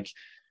question. Like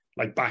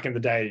back in the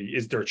day,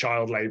 is there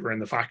child labor in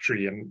the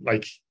factory? And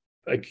like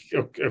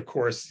of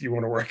course you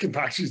want to work in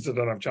factories that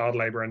don't have child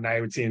labor. And now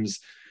it seems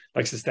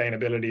like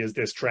sustainability is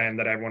this trend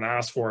that everyone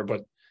asks for.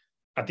 But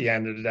at the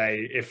end of the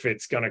day, if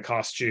it's going to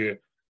cost you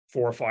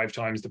 4 or 5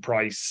 times the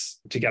price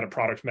to get a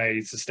product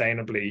made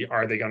sustainably,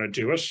 are they going to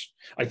do it?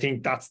 I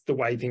think that's the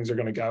way things are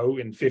going to go.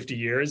 In 50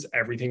 years,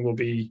 everything will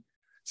be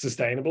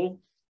sustainable.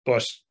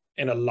 But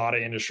in a lot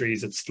of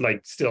industries, it's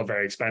like still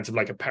very expensive.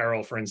 Like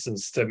apparel, for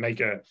instance, to make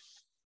a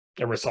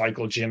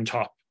recycled gym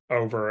top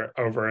over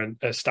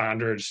a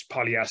standard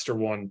polyester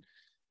one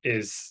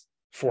is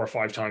 4 or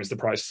 5 times the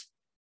price.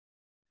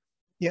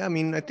 Yeah, I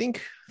mean, I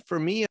think for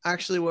me,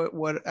 actually,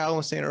 what Alan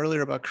was saying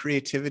earlier about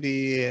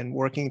creativity and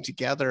working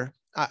together,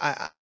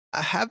 I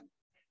heard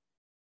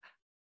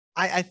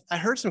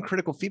some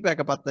critical feedback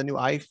about the new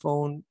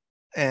iPhone,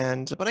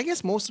 but I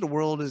guess most of the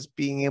world is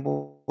being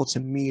able to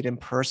meet in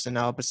person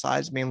now,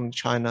 besides mainland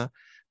China.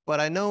 But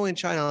I know in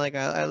China, like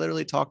I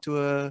literally talked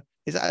to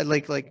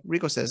like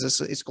Rico says,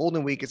 it's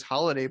Golden Week, it's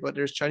holiday, but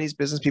there's Chinese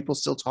business people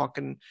still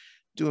talking,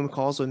 doing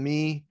calls with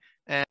me,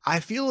 and I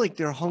feel like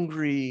they're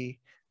hungry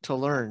to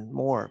learn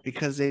more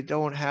because they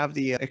don't have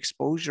the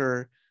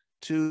exposure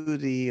to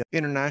the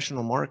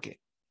international market.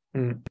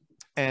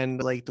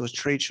 And like those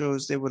trade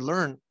shows, they would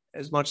learn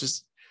as much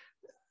as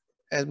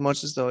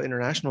the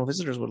international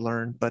visitors would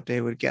learn, but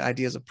they would get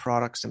ideas of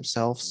products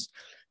themselves.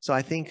 So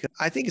I think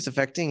it's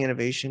affecting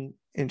innovation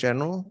in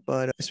general,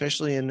 but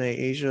especially in the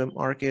Asia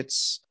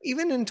markets,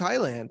 even in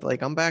Thailand.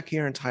 Like I'm back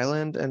here in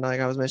Thailand, and like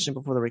I was mentioning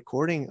before the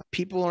recording,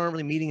 people aren't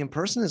really meeting in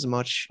person as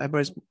much.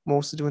 Everybody's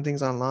mostly doing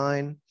things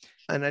online,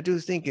 and I do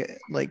think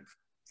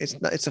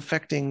it's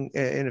affecting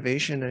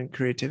innovation and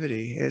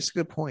creativity. It's a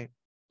good point.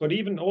 But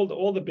even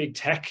all the big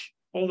tech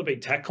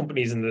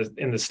companies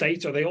in the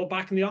States, are they all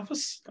back in the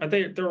office?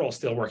 They're all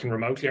still working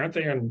remotely, aren't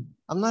they? And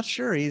I'm not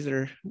sure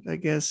either. I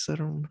guess I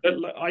don't.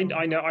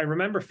 I know. I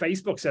remember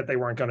Facebook said they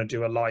weren't going to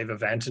do a live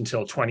event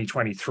until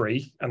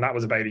 2023, and that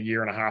was about a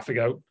year and a half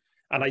ago.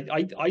 And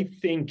I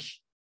think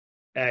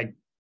it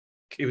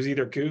was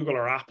either Google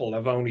or Apple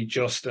have only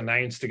just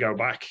announced to go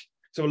back.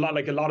 So a lot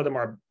of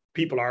them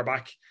people are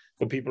back,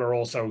 but people are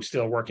also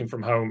still working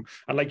from home.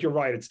 And like you're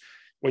right, it's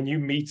when you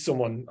meet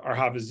someone or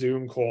have a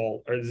Zoom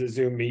call or a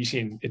Zoom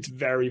meeting, it's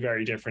very,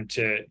 very different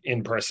to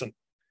in person.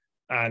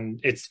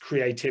 And it's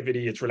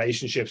creativity, it's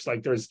relationships.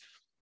 Like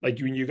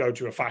when you go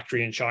to a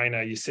factory in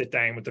China, you sit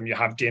down with them, you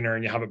have dinner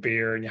and you have a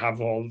beer and you have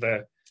all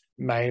the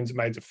mounds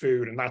of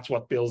food. And that's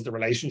what builds the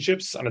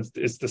relationships. And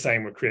it's the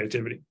same with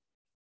creativity.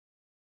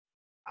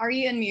 Are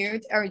you in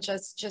mute or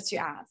just you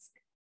ask?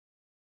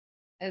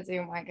 Is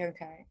your mic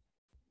okay?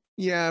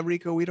 Yeah,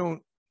 Rico, we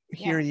don't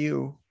hear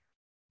you.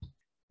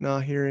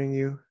 Not hearing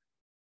you.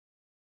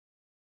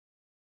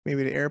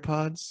 Maybe the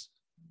AirPods.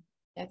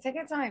 Yeah, take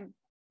your time.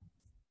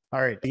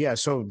 All right. Yeah.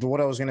 So what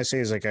I was going to say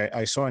is like,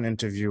 I saw an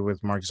interview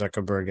with Mark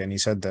Zuckerberg, and he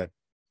said that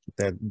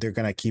they're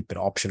going to keep it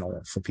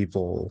optional for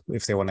people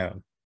if they want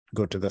to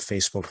go to the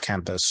Facebook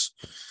campus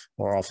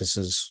or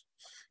offices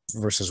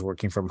versus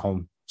working from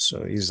home.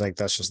 So he's like,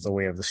 that's just the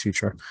way of the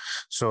future.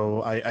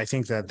 So I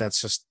think that's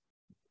just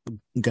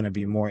going to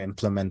be more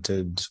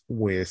implemented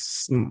with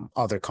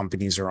other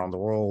companies around the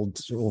world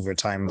over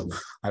time.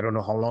 I don't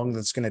know how long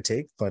that's going to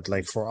take, but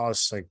like for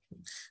us, like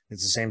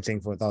it's the same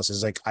thing with us.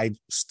 Is like I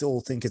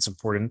still think it's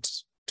important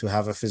to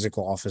have a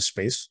physical office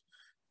space.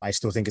 I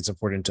still think it's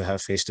important to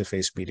have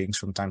face-to-face meetings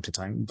from time to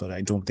time, but I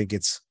don't think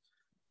it's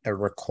a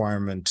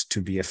requirement to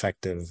be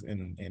effective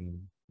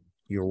in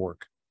your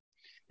work.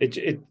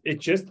 It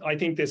just, I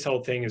think this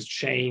whole thing has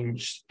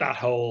changed that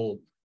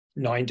whole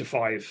 9 to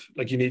 5.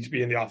 Like you need to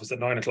be in the office at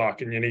 9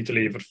 o'clock and you need to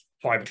leave at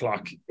 5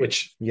 o'clock,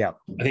 which I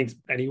think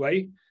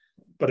anyway,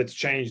 but it's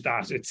changed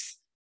that. It's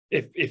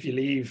if you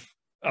leave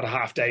at a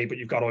half day, but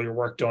you've got all your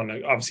work done,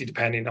 obviously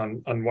depending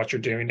on what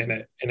you're doing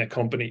in a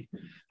company.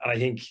 And I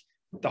think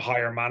the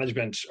higher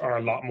management are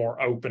a lot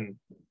more open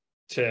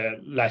to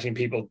letting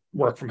people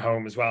work from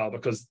home as well,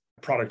 because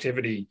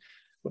productivity,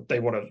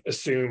 they would have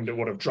assumed it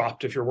would have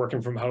dropped if you're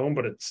working from home,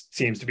 but it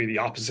seems to be the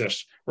opposite,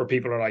 where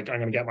people are like, I'm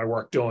going to get my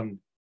work done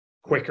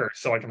quicker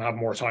so I can have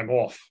more time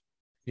off,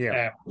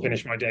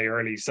 finish my day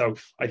early. So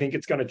I think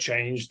it's going to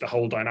change the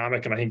whole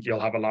dynamic, and I think you'll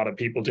have a lot of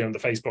people doing the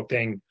Facebook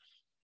thing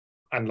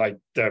and like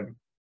the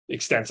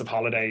extensive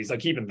holidays,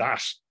 like even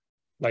that,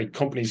 like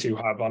companies who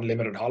have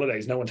unlimited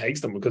holidays, no one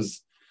takes them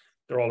because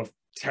they're all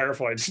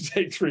terrified to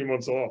take 3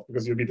 months off,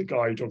 because you'll be the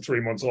guy who took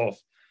 3 months off.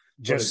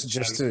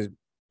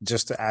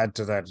 Just to add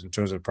to that in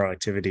terms of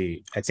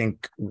productivity, I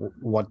think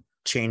what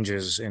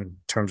changes in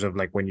terms of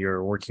like when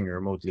you're working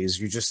remotely is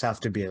you just have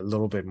to be a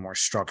little bit more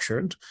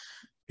structured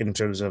in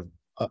terms of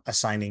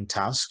assigning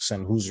tasks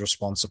and who's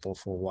responsible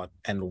for what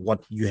and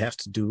what you have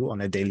to do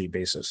on a daily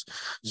basis.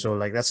 So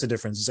like that's the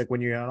difference. It's like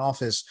when you're in an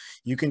office,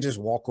 you can just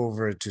walk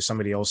over to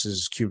somebody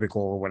else's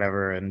cubicle or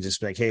whatever and just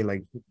be like, hey,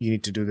 like you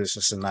need to do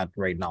this and that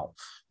right now,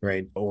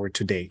 right? Or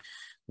today.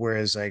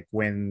 Whereas like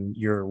when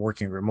you're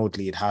working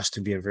remotely, it has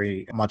to be a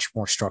very much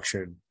more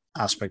structured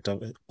aspect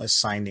of it,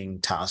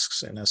 assigning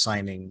tasks and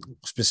assigning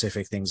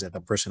specific things that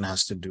the person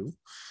has to do,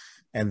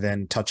 and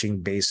then touching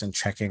base and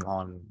checking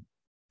on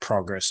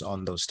progress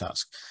on those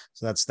tasks.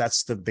 So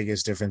that's the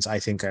biggest difference I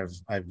think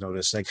I've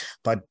noticed. Like,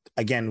 but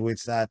again,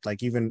 with that,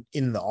 like even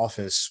in the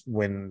office,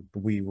 when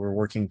we were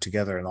working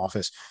together in the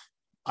office,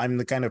 I'm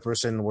the kind of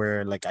person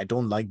where like I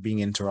don't like being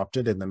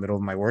interrupted in the middle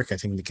of my work. I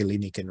think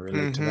Nicolini can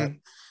relate to that.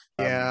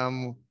 Yeah,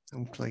 I'm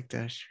like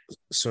that.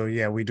 So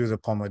yeah, we do the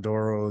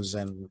Pomodoros,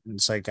 and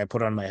it's like I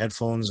put on my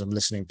headphones, I'm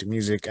listening to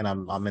music, and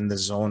I'm in the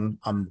zone.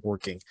 I'm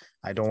working.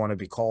 I don't want to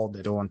be called.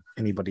 I don't want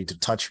anybody to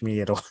touch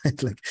me. I don't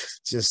like,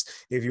 just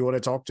if you want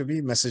to talk to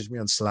me, message me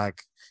on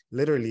Slack.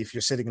 Literally, if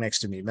you're sitting next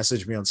to me,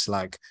 message me on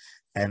Slack,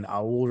 and I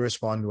will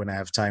respond when I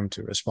have time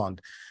to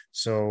respond.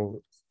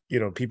 So,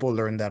 people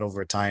learn that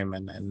over time,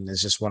 and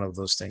it's just one of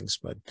those things.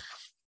 But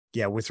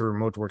yeah, with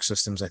remote work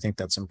systems, I think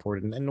that's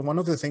important. And one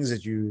of the things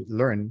that you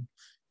learn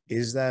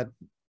is that,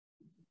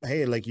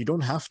 hey, like you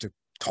don't have to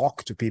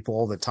talk to people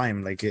all the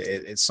time. Like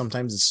it's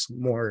sometimes it's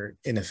more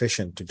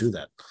inefficient to do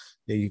that.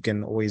 You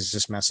can always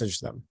just message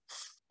them.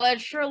 I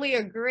surely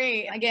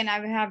agree. Again, I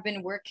have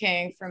been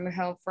working from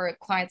home for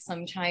quite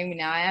some time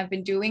now. I have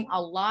been doing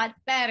a lot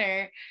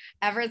better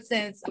ever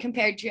since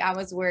compared to I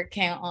was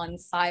working on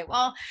site.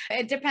 Well,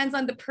 it depends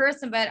on the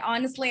person, but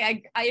honestly,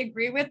 I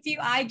agree with you.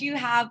 I do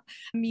have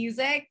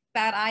music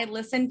that I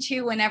listen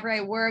to whenever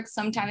I work,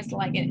 sometimes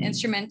like an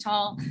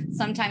instrumental,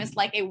 sometimes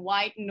like a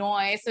white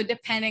noise. So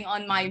depending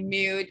on my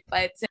mood,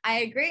 but I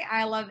agree.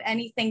 I love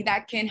anything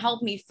that can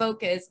help me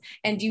focus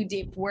and do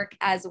deep work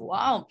as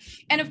well.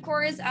 And of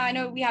course, I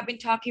know we have been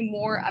talking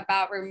more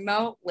about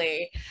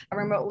remotely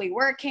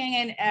working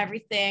and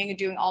everything,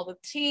 doing all the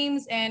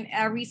teams and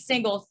every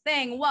single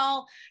thing.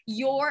 Well,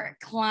 your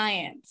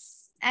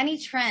clients, any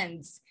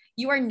trends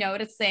you are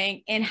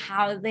noticing in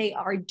how they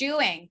are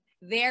doing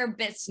their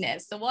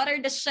business? So what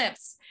are the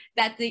shifts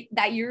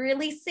that you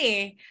really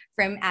see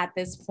from at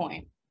this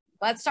point?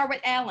 Let's start with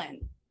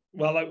Alan.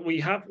 Well, we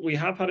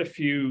have had a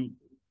few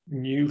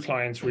new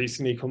clients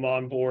recently come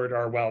on board,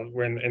 or well,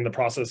 we're in the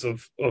process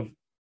of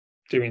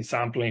doing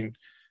sampling,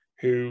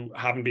 who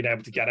haven't been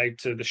able to get out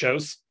to the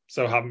shows,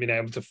 so haven't been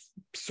able to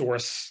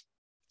source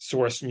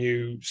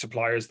new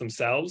suppliers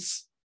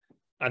themselves.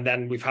 And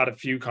then we've had a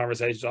few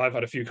conversations. I've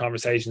had a few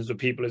conversations with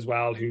people as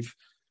well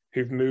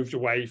who've moved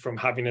away from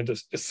having a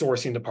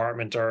sourcing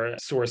department or a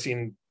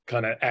sourcing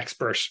kind of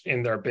expert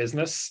in their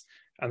business,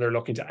 and they're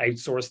looking to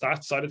outsource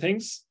that side of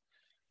things.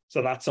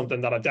 So that's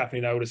something that I've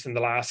definitely noticed in the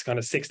last kind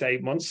of 6 to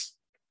 8 months.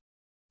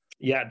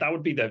 Yeah, that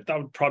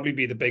would probably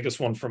be the biggest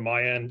one from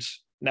my end.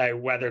 Now,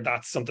 whether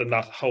that's something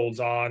that holds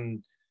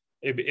on,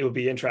 it would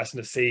be interesting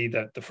to see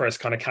that the first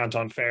kind of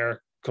Canton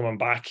Fair coming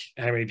back,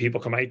 how many people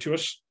come out to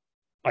it.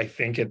 I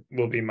think it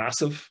will be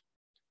massive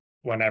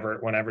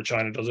whenever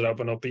China does it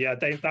open up. But yeah,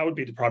 that would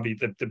be probably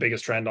the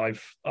biggest trend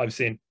I've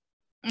seen.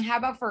 And how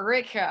about for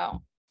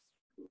Rico?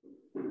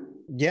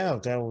 Yeah,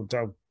 I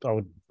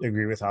would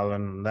agree with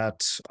Alan on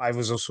that. I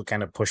was also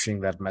kind of pushing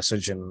that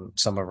message in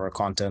some of our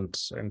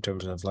content in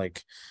terms of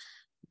like,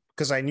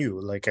 because I knew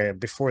like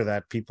before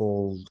that,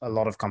 a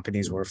lot of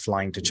companies were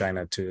flying to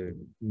China to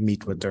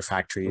meet with their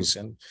factories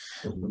and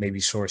maybe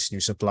source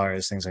new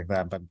suppliers, things like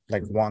that. But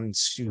like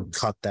once you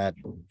cut that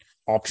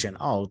option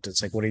out,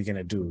 it's like, what are you going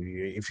to do?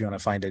 If you want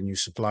to find a new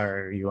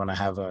supplier, you want to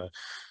have a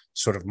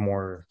sort of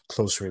more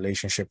close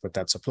relationship with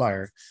that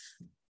supplier,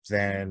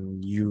 then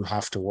you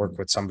have to work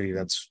with somebody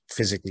that's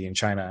physically in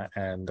China.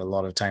 And a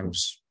lot of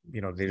times,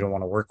 they don't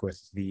want to work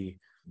with the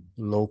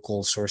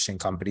local sourcing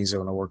companies. They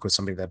want to work with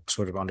somebody that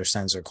sort of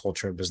understands their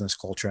culture, business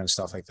culture, and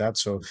stuff like that.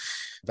 So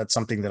that's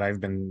something that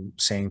I've been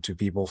saying to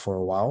people for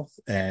a while,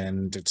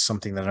 and it's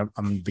something that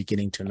I'm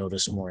beginning to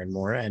notice more and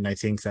more. And I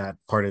think that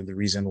part of the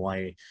reason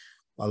why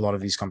a lot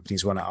of these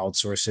companies want to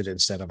outsource it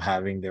instead of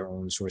having their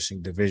own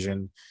sourcing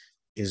division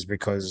is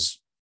because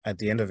at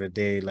the end of the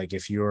day, like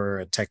if you're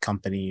a tech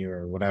company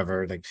or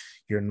whatever, like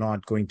you're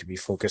not going to be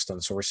focused on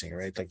sourcing,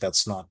 right? Like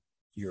that's not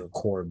your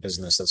core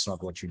business. That's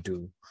not what you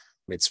do.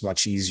 It's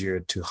much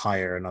easier to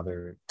hire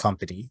another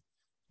company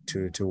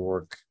to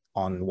work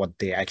on what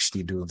they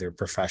actually do, their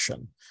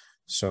profession.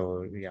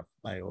 So yeah,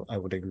 I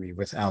would agree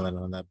with Alan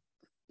on that.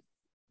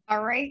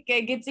 All right,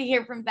 good to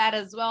hear from that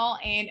as well.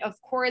 And of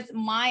course,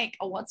 Mike,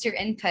 what's your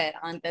input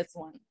on this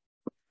one?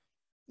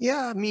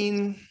 Yeah, I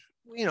mean,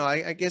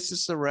 I guess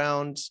it's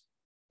around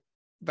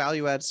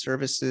value add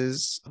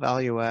services,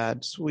 value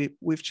adds.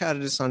 We've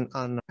chatted this on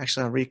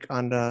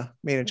the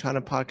Made in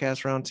China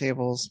podcast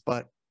roundtables,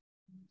 but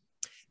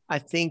I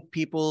think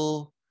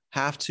people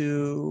have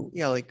to,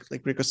 like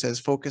Rico says,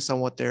 focus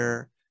on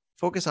their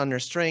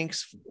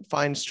strengths,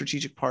 find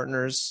strategic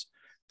partners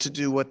to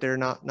do what they're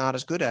not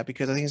as good at,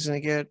 because I think it's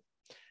going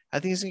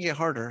to get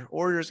harder,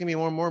 or there's going to be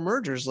more and more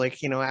mergers,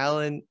 like,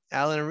 Alan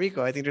and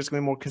Rico. I think there's going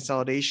to be more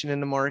consolidation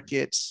in the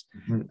markets.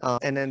 Mm-hmm.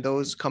 And then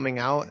those coming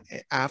out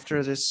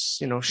after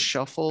this,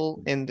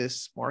 shuffle in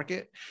this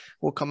market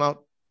will come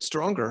out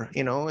stronger,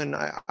 and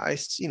I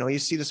you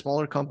see the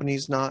smaller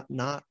companies not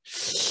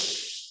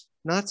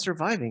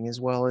surviving as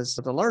well as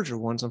the larger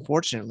ones.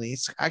 Unfortunately,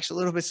 it's actually a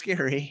little bit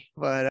scary,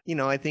 but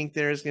I think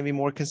there's going to be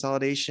more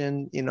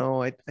consolidation.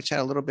 I chat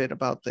a little bit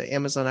about the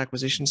Amazon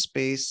acquisition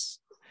space.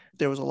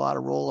 There was a lot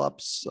of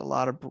roll-ups, a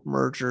lot of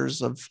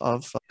mergers of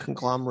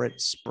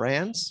conglomerates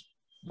brands.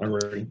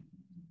 Right.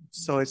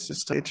 So it's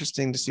just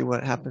interesting to see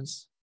what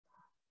happens.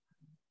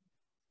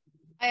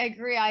 I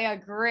agree. I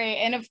agree.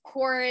 And of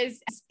course,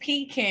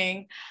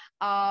 speaking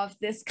of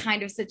this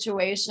kind of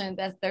situation,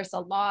 that there's a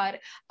lot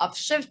of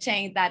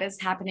shifting that is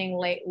happening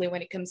lately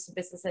when it comes to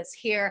businesses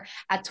here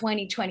at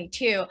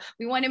 2022.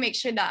 We want to make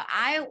sure that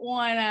I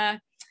want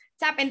to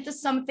tap into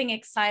something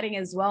exciting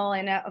as well.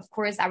 And of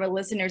course, our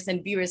listeners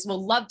and viewers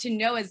will love to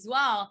know as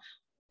well,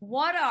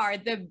 what are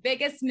the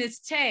biggest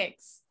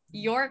mistakes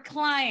your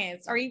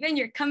clients or even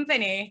your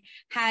company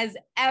has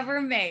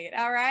ever made?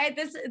 All right,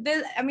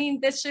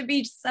 this should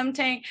be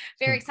something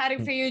very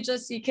exciting for you.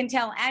 Just you can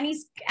tell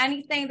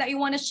anything that you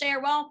want to share.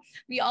 Well,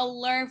 we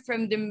all learn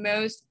from the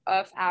most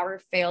of our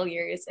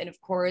failures, and of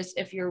course,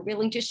 if you're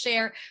willing to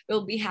share,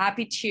 we'll be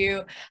happy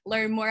to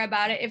learn more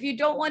about it. If you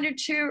don't want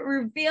to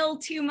reveal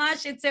too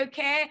much, it's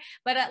okay,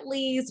 but at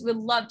least we'd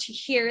love to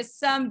hear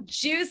some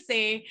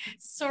juicy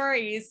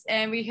stories,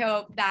 and we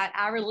hope that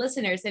our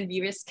listeners and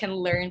viewers can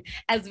learn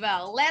as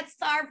well. Let's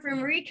start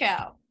from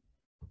Rico.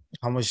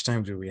 How much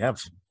time do we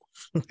have?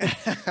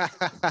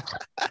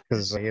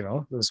 Because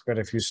there's quite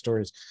a few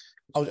stories.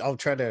 I'll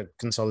try to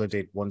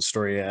consolidate one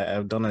story.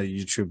 I've done a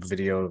YouTube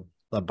video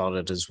about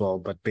it as well,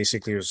 but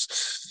basically it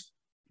was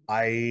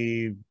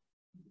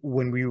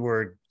when we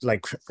were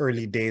like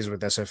early days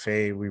with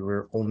SFA, we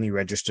were only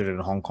registered in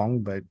Hong Kong,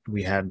 but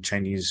we had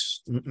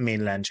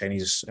mainland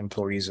Chinese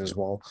employees as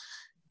well,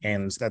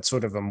 and that's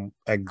sort of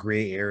a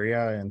gray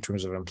area in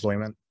terms of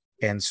employment.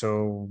 And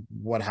so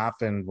what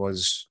happened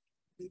was,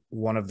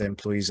 one of the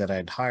employees that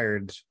I'd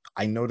hired,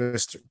 I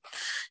noticed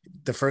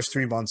the first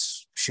 3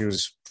 months she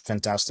was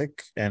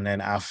fantastic. And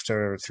then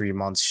after 3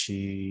 months,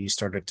 she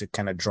started to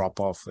kind of drop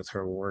off with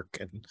her work.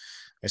 And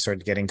I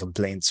started getting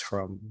complaints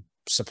from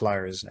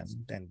suppliers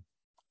and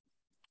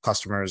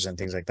customers and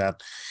things like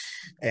that.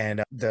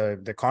 And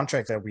the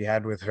contract that we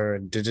had with her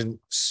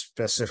didn't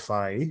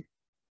specify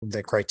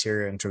the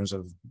criteria in terms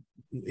of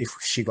if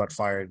she got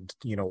fired,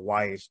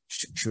 why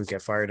she would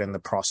get fired and the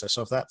process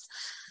of that.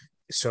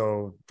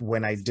 So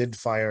when I did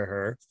fire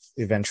her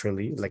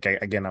eventually,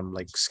 I'm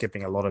like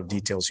skipping a lot of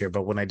details here,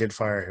 but when I did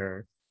fire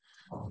her,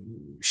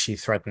 she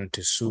threatened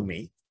to sue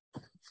me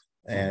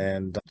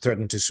and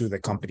threatened to sue the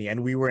company.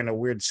 And we were in a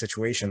weird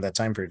situation that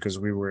time period because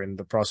we were in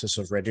the process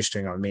of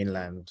registering our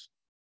mainland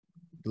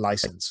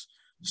license.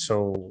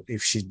 So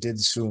if she did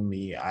sue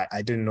me,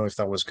 I didn't know if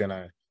that was going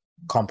to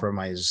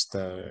compromise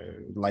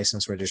the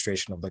license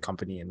registration of the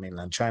company in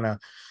mainland China.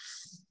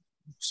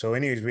 So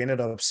anyways, we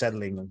ended up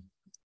settling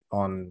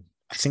on,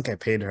 I think I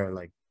paid her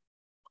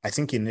I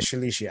think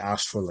initially she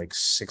asked for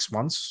 6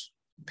 months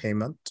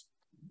payment,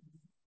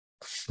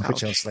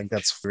 which I was like,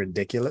 that's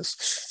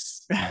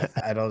ridiculous.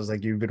 And I was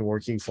like, you've been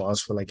working for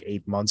us for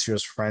 8 months. You're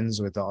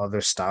friends with the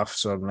other staff.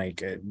 So I'm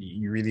like,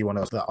 you really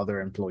want the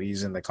other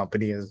employees in the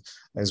company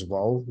as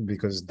well,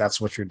 because that's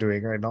what you're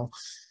doing right now.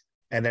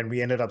 And then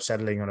we ended up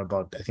settling on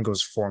about, I think it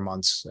was 4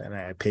 months, and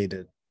I paid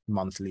it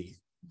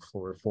monthly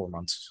for 4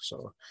 months.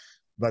 So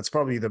that's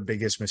probably the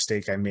biggest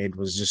mistake I made,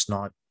 was just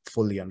not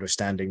fully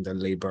understanding the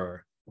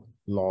labor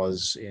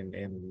laws in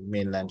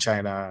mainland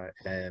China.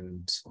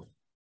 And,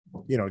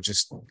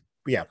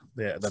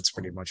 that's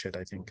pretty much it,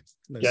 I think.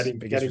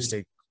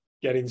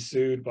 Getting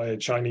sued by a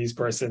Chinese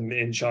person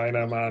in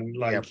China, man.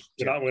 You're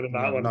not winning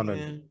that one.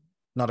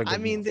 Not a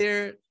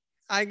good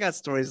I got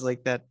stories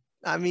like that.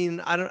 I mean,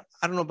 I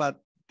don't know about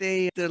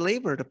the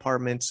labor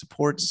department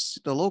supports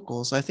the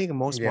locals, I think, in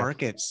most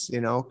markets,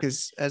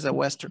 because as a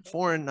West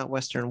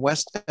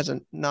as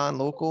a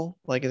non-local,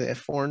 like a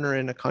foreigner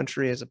in a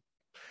country, as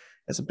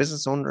a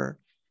business owner,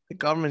 the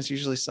government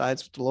usually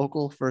sides with the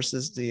local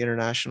versus the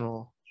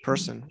international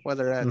person,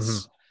 whether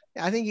that's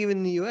I think even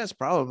in the US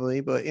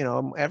probably, but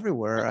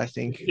everywhere, I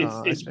think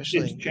it's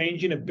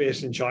changing a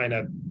bit in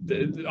China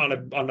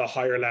on a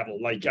higher level,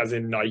 as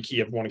in Nike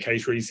have won a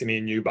case recently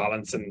in New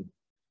Balance, and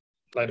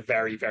at a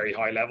very, very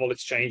high level,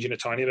 it's changing a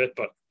tiny bit,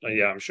 but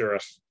I'm sure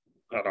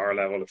at our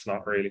level, it's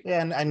not really.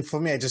 Yeah, and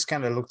for me, I just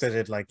kind of looked at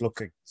it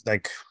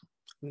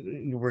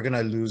we're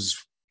gonna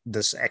lose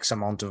this X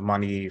amount of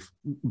money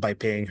by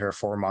paying her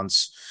 4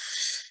 months.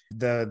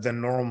 The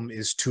norm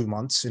is 2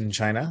 months in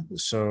China,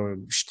 so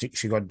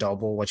she got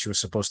double what she was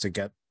supposed to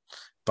get.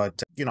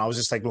 But I was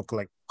just look,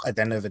 at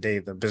the end of the day,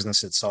 the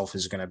business itself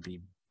is gonna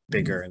be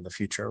bigger in the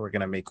future. We're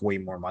going to make way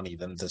more money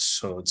than this.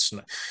 So it's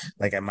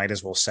I might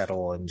as well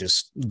settle and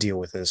just deal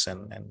with this and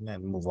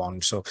move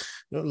on. So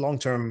long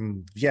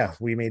term,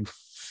 we made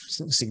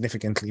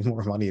significantly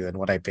more money than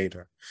what I paid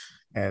her.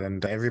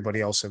 And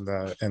everybody else in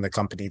the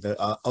company, the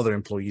other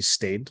employees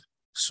stayed.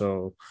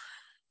 So,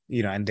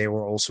 and they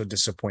were also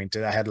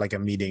disappointed. I had a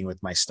meeting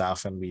with my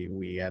staff, and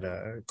we had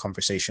a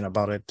conversation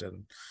about it.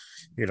 And,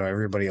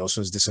 everybody else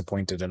was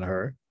disappointed in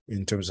her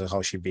in terms of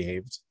how she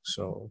behaved.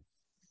 So,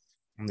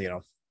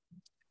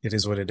 it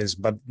is what it is.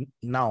 But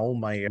now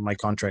my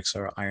contracts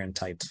are iron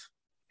tight.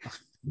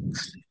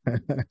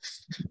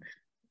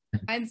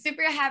 I'm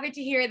super happy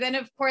to hear. Then,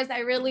 of course, I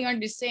really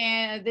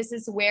understand this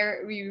is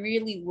where we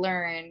really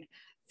learn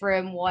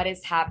from what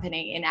is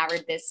happening in our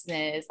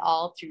business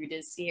all through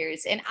this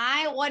years. And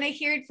I want to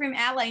hear it from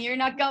Alan. You're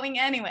not going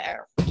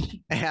anywhere.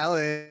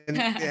 Alan,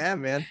 yeah,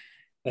 man.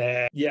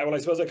 Yeah, well, I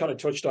suppose I kind of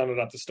touched on it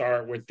at the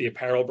start with the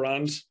apparel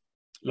brand.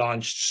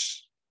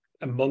 Launched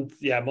a month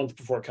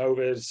before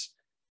COVID.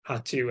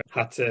 Had to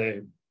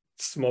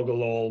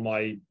smuggle all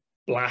my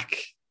black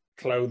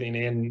clothing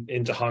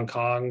into Hong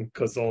Kong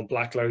because all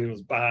black clothing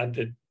was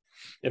banned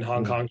in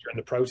Hong Kong during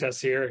the protests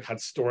here. Had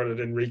stored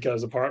it in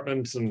Rico's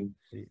apartment, and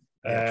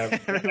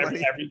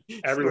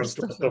everyone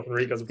stores stuff in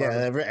Rico's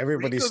apartment. Yeah,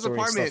 everybody's Rico's storing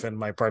apartment. stuff in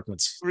my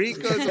apartments.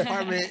 Rico's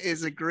apartment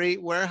is a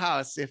great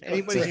warehouse. If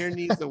anybody here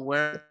needs a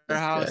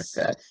warehouse,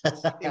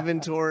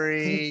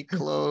 inventory,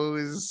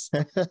 clothes,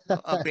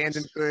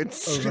 abandoned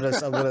goods,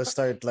 I'm gonna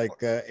start like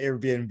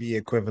Airbnb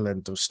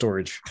equivalent of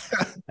storage.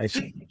 But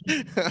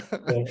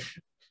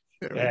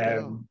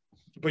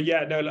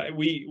yeah, no, like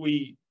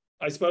we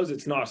I suppose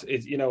it's not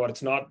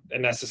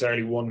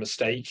necessarily one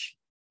mistake.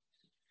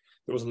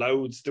 There was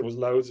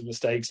loads of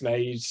mistakes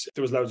made.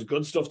 There was loads of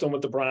good stuff done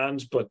with the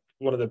brand, but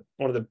one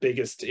of the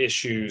biggest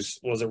issues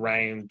was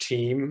around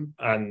team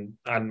and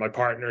my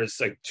partners,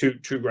 like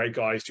two great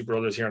guys, two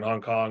brothers here in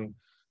Hong Kong,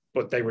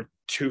 but they were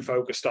too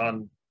focused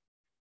on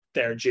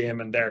their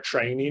gym and their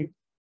training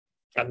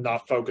and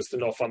not focused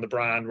enough on the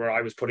brand, where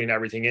I was putting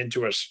everything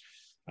into it.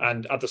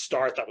 And at the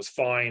start that was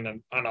fine,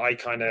 and I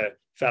kind of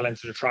fell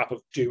into the trap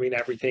of doing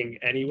everything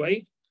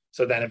anyway.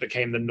 So then it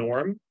became the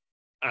norm.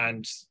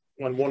 And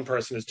when one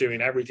person is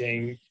doing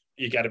everything,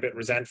 you get a bit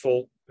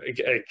resentful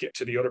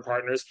to the other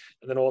partners.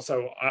 And then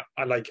also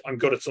I'm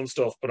good at some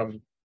stuff, but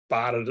I'm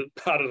bad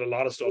at a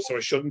lot of stuff. So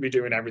I shouldn't be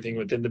doing everything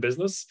within the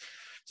business.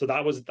 So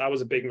that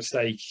was a big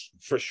mistake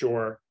for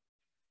sure.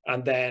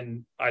 And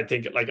then I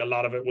think like a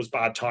lot of it was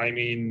bad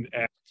timing,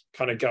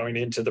 kind of going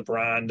into the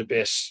brand a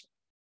bit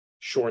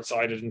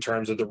short-sighted in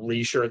terms of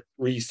the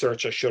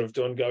research I should have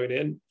done going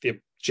in. The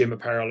gym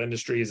apparel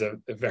industry is a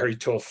very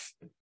tough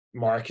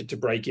market to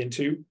break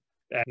into.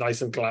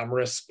 Nice and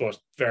glamorous, but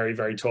very,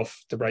 very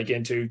tough to break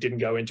into. Didn't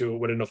go into it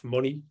with enough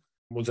money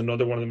was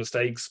another one of the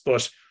mistakes,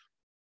 but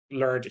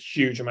learned a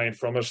huge amount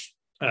from it.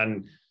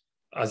 And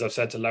as I've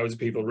said to loads of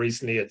people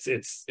recently,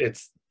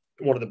 it's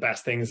one of the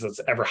best things that's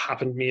ever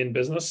happened to me in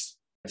business.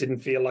 I didn't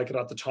feel like it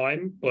at the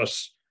time, but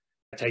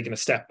taking a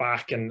step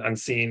back and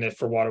seeing it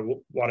for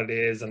what it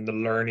is and the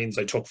learnings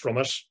I took from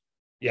it,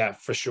 yeah,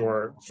 for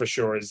sure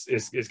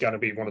is going to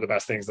be one of the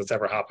best things that's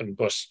ever happened.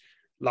 But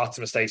lots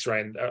of mistakes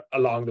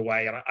along the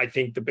way. And I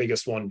think the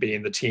biggest one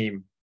being the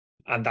team.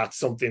 And that's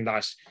something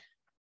that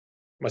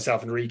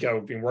myself and Rico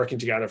have been working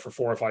together for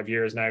 4 or 5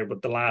 years now,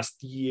 but the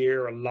last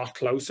year, a lot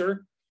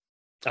closer.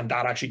 And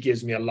that actually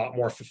gives me a lot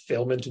more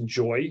fulfillment and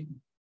joy,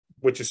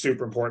 which is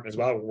super important as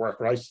well with work,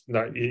 right?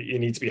 You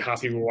need to be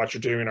happy with what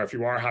you're doing, or if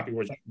you are happy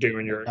with what you're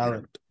doing,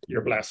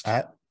 you're blessed.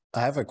 I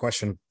have a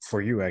question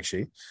for you,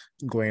 actually,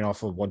 going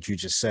off of what you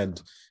just said.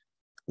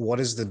 What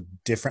is the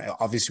difference,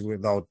 obviously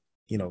without,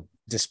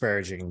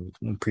 disparaging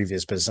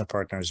previous business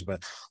partners,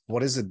 but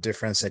what is the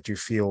difference that you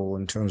feel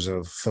in terms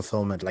of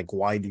fulfillment? Like,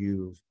 why do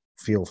you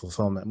feel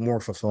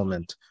more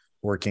fulfillment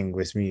working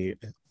with me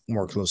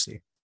more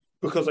closely?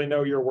 Because I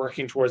know you're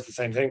working towards the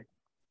same thing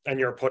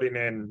and you're putting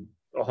in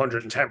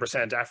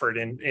 110% effort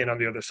in on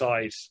the other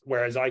side.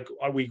 Whereas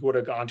we would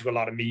have gone to a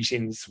lot of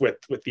meetings with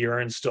the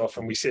earn stuff,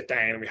 and we sit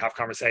down and we have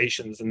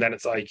conversations, and then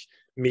it's like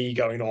me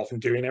going off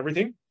and doing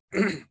everything.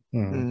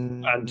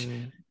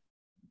 And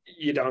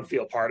you don't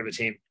feel part of a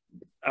team.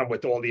 And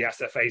with all the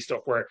SFA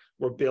stuff, we're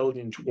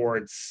building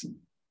towards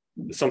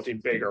something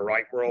bigger,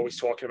 right? We're always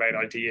talking about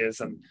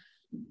ideas, and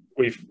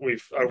we've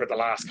over the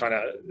last kind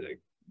of,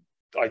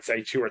 I'd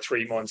say 2 or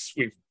 3 months,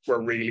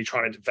 we're really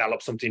trying to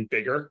develop something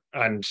bigger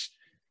and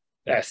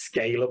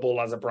scalable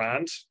as a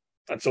brand,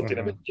 and something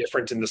a bit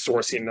different in the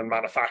sourcing and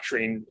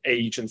manufacturing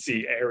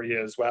agency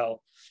area as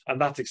well. And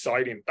that's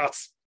exciting.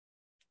 That's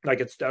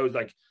like, it's those,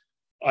 like,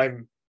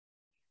 I'm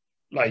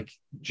like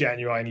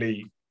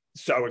genuinely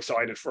so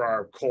excited for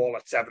our call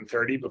at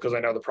 7:30 because I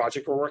know the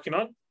project we're working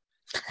on.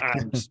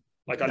 And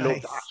like, I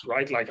love that,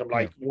 right? Like, I'm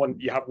like,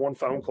 you have one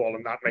phone call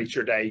and that makes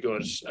your day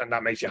good and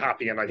that makes you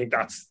happy. And I think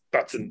that's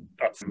something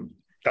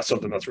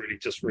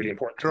that's really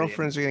important.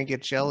 Girlfriends are gonna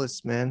get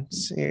jealous, man.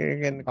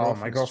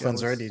 My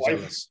girlfriend's already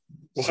jealous.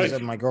 She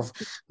said my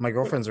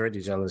girlfriend's already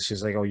jealous.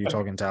 She's like, "Oh, you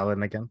talking to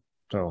Alan again?"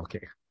 Oh,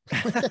 okay.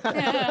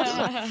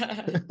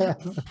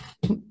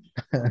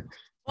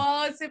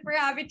 Well, super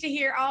happy to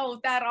hear all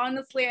of that.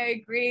 Honestly,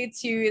 I agree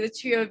to the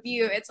two of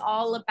you. It's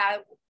all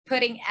about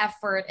putting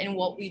effort in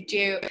what we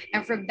do,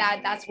 and from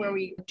that's where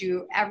we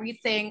do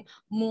everything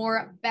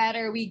more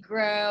better. We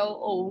grow,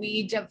 or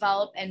we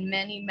develop, and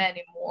many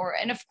more.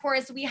 And of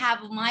course, we have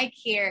Mike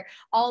here,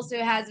 also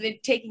has been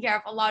taking care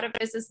of a lot of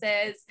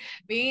businesses,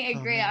 being a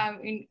great I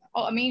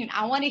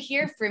want to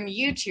hear from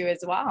you two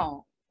as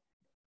well.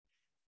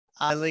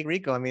 I like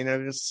Rico. I mean,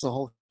 it was a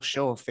whole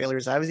show of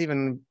failures. There was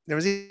even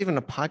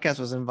a podcast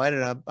was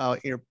invited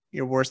about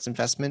your worst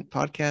investment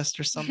podcast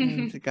or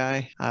something. The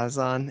guy I was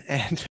on,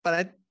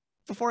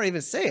 before I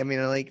even say, I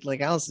mean,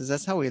 like Alice says,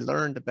 that's how we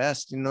learn the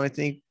best. I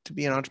think to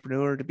be an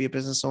entrepreneur, to be a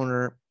business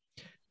owner,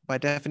 by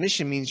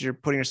definition means you're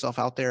putting yourself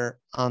out there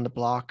on the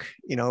block,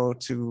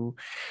 to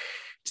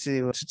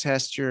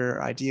test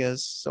your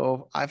ideas.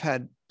 So I've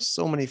had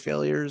so many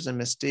failures and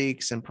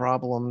mistakes and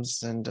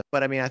problems.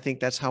 But I mean, I think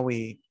that's how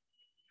we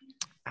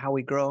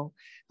grow.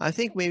 I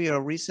think maybe a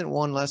recent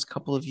one last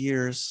couple of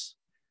years.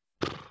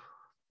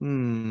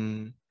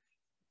 The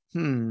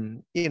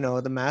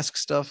mask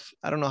stuff.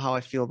 I don't know how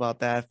I feel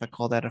about that, if I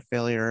call that a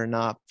failure or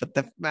not. But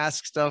the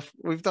mask stuff,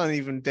 we've done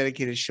even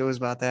dedicated shows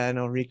about that. I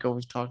know Rico,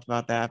 we've talked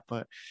about that.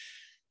 But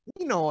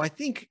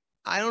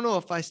I don't know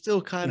if I still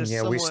kind of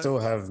we still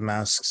have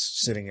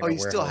masks sitting in a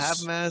warehouse. You still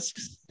have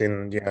masks?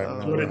 In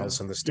a warehouse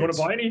in the States. Do you want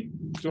to buy any?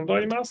 Do you want to buy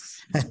any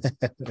masks?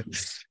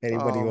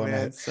 Anybody want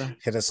to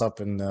hit us up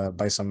and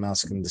buy some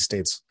masks in the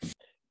States?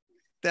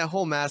 That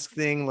whole mask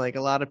thing, like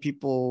a lot of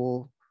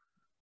people,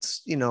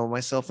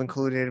 myself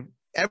included,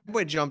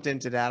 everybody jumped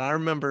into that. I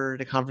remember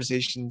the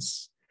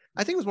conversations.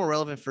 I think it was more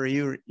relevant for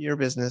your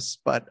business,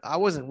 but I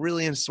wasn't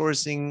really in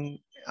sourcing.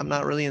 I'm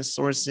not really in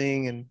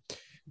sourcing.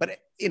 But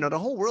the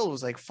whole world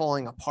was like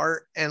falling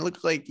apart, and it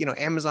looked like,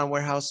 Amazon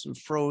warehouse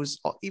froze.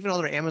 Even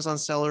other Amazon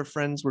seller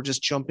friends were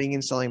just jumping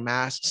in selling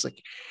masks. Like,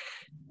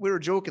 we were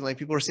joking, like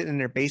people were sitting in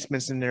their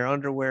basements in their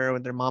underwear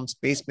with their mom's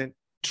basement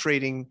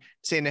trading,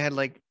 saying they had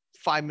like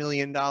 $5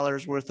 million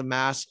worth of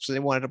masks they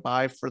wanted to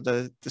buy for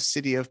the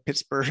city of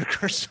Pittsburgh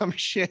or some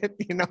shit.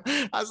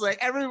 I was like,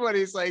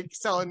 everybody's like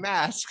selling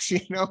masks,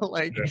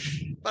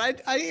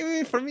 but I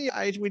mean, for me,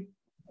 I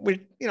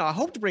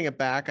hope to bring it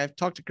back. I've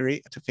talked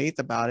to Faith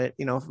about it.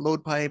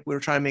 LoadPipe, we were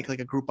trying to make like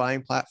a group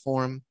buying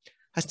platform.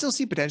 I still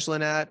see potential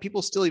in that.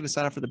 People still even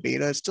sign up for the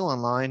beta. It's still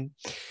online,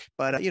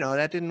 but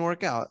that didn't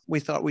work out.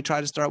 We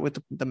tried to start with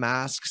the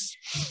masks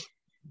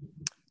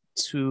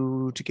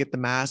to get the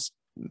mask,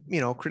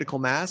 critical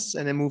mass,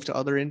 and then move to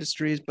other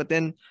industries. But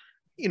then,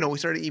 we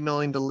started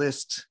emailing the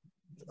list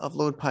of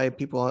LoadPipe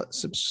people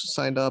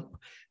signed up.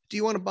 Do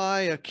you want to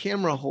buy a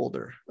camera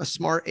holder, a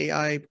smart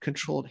AI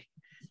controlled?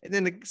 And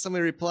then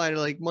somebody replied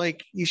like,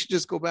 Mike, you should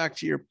just go back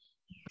to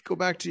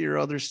your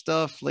other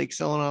stuff, like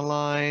selling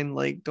online.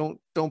 Like,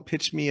 don't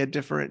pitch me a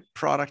different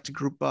product to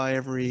group buy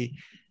every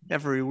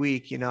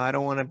week. I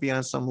don't want to be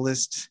on some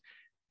list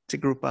to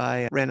group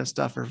buy random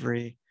stuff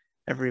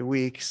every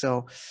week.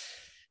 So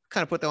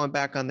kind of put that one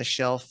back on the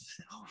shelf.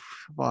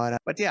 But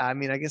yeah, I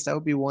mean, I guess that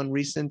would be one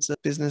recent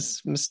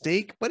business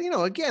mistake. But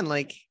again,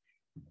 like,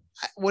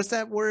 what's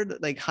that word?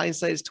 Like,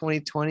 hindsight is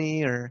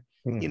 2020, or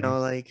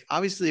like,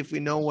 obviously if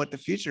we know what the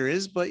future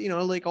is, but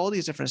like all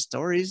these different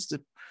stories, the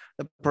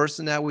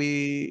person that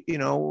we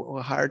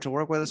hired to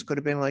work with us could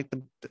have been like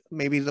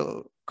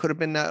could have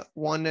been that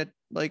one that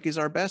like is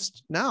our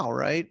best now,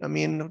 right? I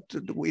mean,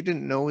 we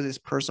didn't know this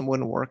person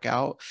wouldn't work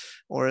out,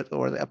 or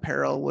the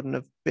apparel wouldn't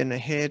have been a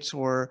hit,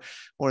 or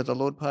the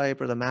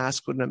LoadPipe or the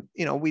mask wouldn't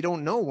have, we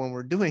don't know when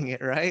we're doing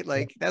it, right?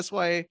 Like, that's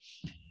why,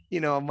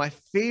 my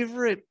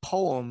favorite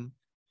poem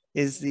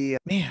is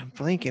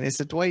it's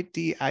the Dwight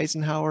D.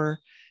 Eisenhower,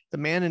 The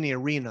Man in the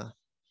Arena.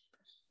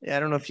 I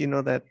don't know if you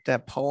know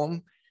that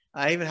poem.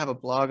 I even have a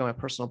blog on my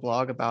personal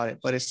blog about it,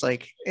 but it's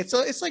like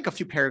a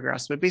few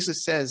paragraphs, but it basically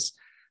says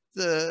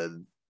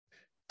the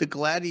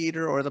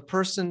gladiator, or the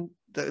person,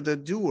 the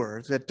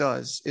doer that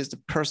does, is the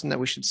person that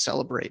we should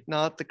celebrate,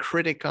 not the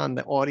critic on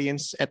the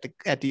audience at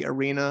the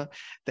arena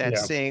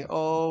that's saying,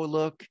 oh,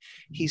 look,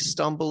 he's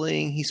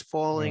stumbling, he's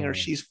falling, or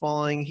she's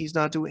falling, he's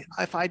not doing,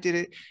 if I did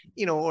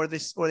it, or they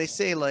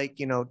say like,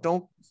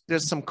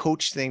 there's some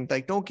coach thing,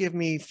 like, don't give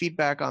me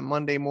feedback on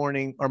Monday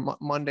morning or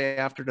Monday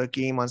after the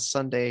game on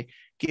Sunday.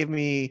 Give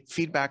me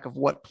feedback of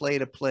what play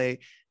to play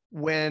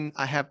when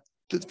I have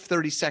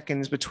 30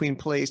 seconds between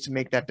plays to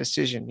make that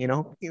decision.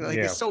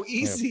 It's so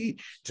easy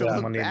to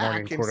look Monday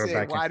back and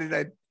say, why did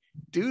I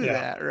do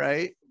that,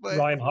 right? But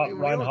Ryan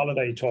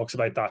Holiday talks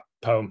about that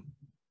poem.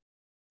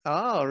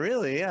 Oh,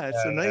 really? Yeah,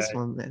 it's a nice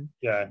one, man.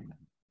 Yeah,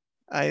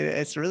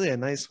 it's really a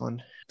nice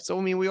one. So,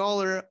 I mean, we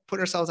all are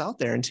putting ourselves out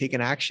there and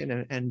taking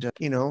action, and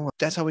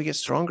that's how we get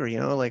stronger.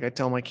 Like I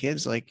tell my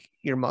kids, like,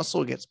 your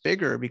muscle gets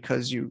bigger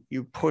because you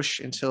push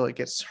until it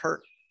gets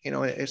hurt.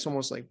 It's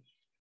almost like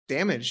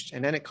damaged,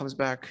 and then it comes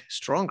back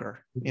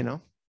stronger.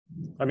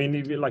 I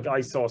mean, like, I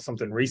saw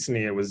something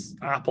recently. It was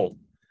Apple.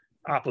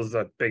 Apple's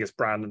the biggest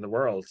brand in the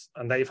world,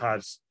 and they've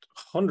had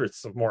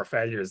hundreds of more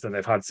failures than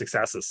they've had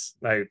successes.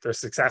 Now, their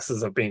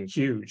successes have been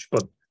huge,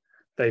 but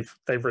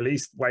they've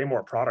released way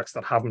more products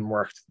that haven't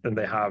worked than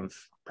they have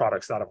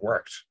products that have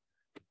worked.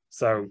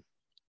 So,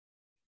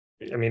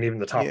 I mean, even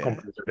the top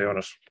companies are doing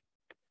it.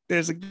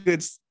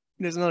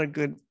 There's another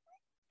good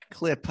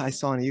clip I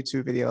saw in a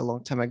YouTube video a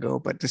long time ago,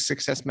 but the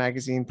Success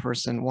Magazine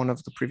person, one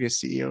of the previous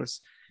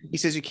CEOs, he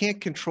says, you can't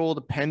control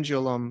the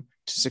pendulum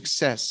to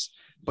success,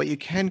 but you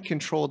can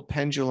control the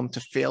pendulum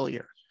to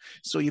failure.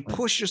 So you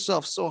push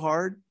yourself so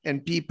hard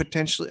and be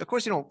potentially, of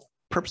course, you don't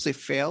purposely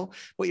fail,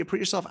 but you put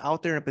yourself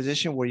out there in a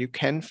position where you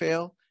can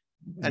fail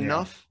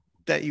enough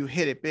that you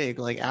hit it big,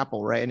 like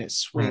Apple, right? And it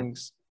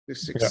swings to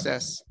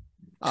success.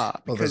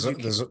 Well, there's all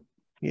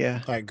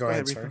right, go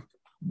ahead, sorry.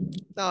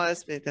 No,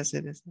 that's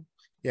it.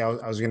 Yeah,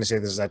 I was going to say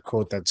there's that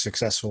quote that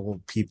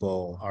successful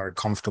people are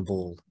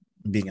comfortable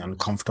being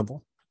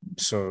uncomfortable.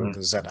 So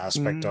there's that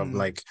aspect of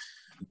like,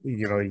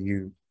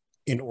 you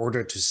in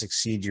order to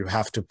succeed, you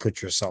have to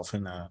put yourself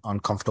in an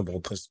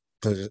uncomfortable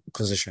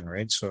position,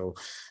 right? So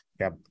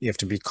yeah, you have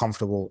to be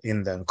comfortable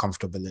in the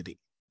uncomfortability.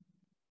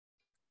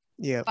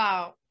 Yeah.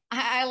 Wow.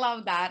 I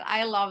love that.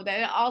 I love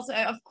that. Also,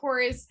 of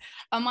course,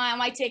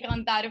 my take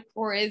on that, of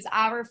course,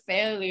 our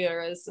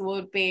failures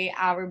would be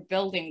our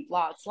building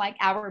blocks, like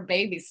our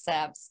baby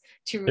steps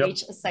to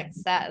reach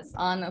success,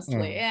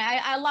 honestly.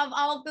 And I love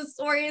all of the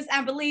stories.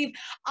 I believe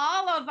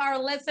all of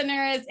our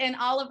listeners and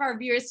all of our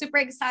viewers super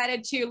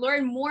excited to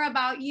learn more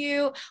about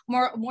you,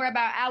 more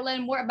about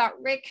Alan, more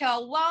about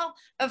Rico. Well,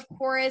 of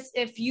course,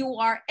 if you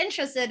are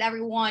interested,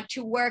 everyone,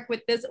 to work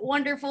with this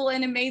wonderful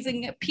and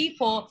amazing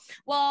people,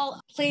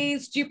 well,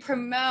 please do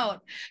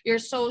promote your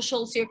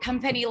socials, your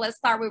company. Let's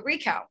start with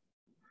Rico.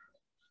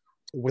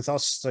 With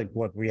us, like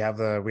what we have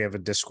a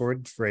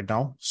Discord right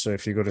now. So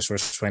if you go to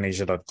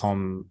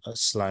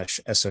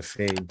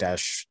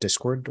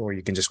sourcefineasia.com/SFA-Discord, or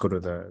you can just go to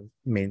the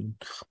main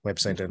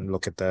website and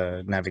look at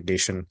the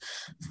navigation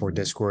for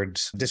Discord.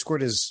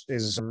 Discord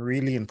is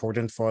really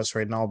important for us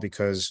right now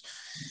because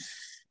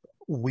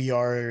we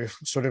are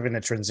sort of in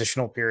a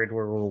transitional period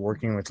where we're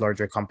working with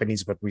larger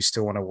companies, but we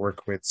still want to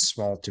work with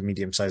small to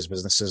medium-sized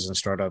businesses and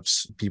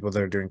startups, people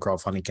that are doing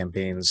crowdfunding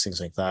campaigns, things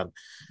like that.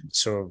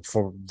 So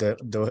for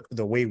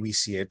the way we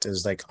see it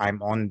is like,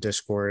 I'm on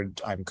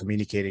Discord, I'm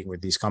communicating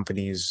with these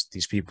companies,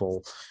 these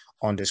people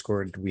on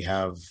Discord. We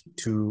have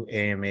 2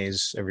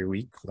 AMAs every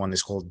week. One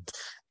is called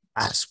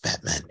Ask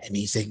Batman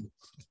Anything.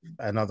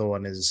 Another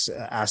one is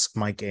Ask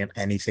Mike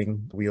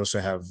Anything. We also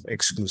have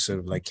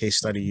exclusive like case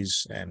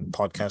studies and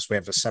podcasts. We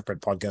have a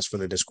separate podcast for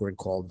the Discord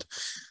called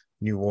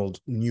New World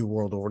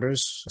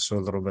Orders. So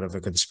a little bit of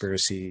a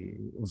conspiracy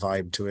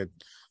vibe to it.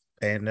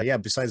 And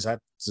besides that,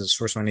 the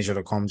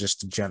sourcefineasia.com,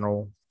 just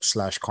general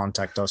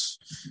 /contact us.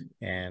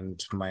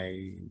 And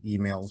my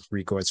email,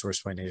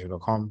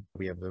 rico@sourcefineasia.com.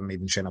 We have the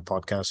Made in China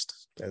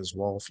podcast as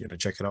well, if you want to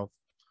check it out.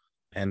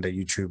 And the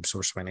YouTube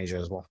Sourcefine Asia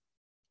as well.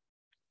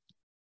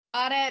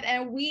 Got it.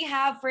 And we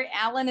have for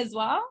Alan as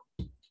well.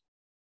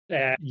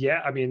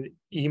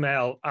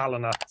 Email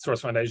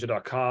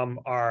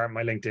alan@sourcefineasia.com, or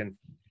my LinkedIn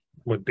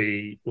would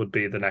be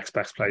the next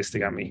best place to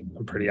get me.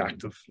 I'm pretty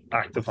active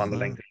on the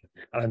LinkedIn,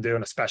 and I'm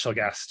doing a special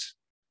guest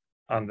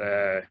on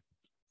the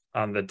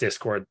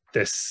Discord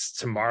this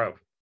tomorrow.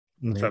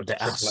 So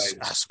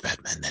ask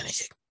Batman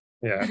anything.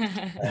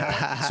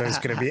 Yeah. So it's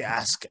gonna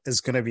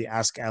be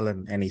ask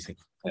Alan anything.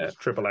 Yeah,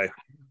 AAA.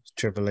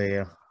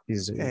 Yeah.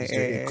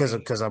 Because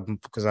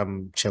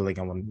I'm chilling,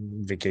 I'm on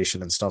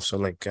vacation and stuff. So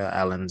like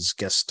Alan's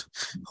guest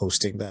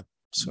hosting that.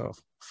 So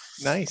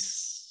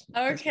nice.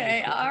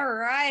 Okay. All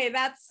right.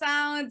 That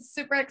sounds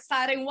super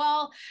exciting.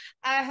 Well,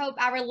 I hope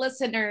our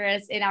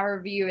listeners and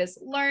our viewers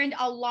learned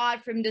a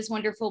lot from these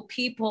wonderful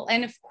people.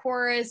 And of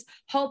course,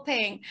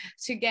 hoping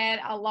to get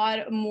a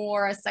lot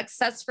more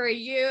success for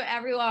you,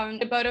 everyone,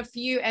 both of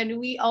you. And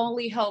we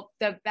only hope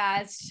the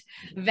best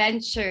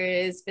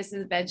business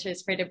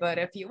ventures for the both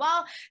of you.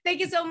 Well,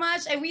 thank you so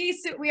much. And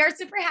we are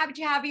super happy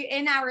to have you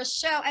in our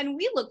show. And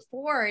we look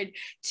forward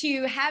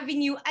to having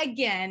you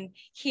again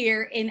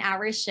here in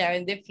our show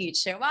in the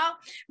future. Well,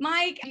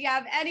 Mike, do you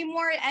have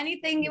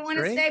anything you want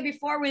to say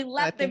before we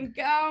let them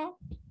go?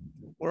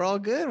 We're all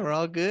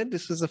good.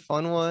 This was a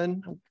fun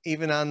one,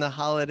 even on the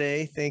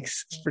holiday.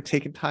 Thanks for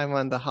taking time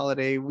on the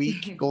holiday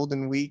week,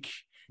 Golden Week,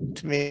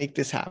 to make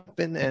this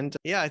happen. And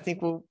yeah, I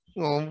think we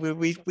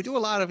do a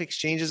lot of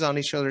exchanges on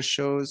each other's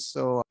shows.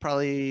 So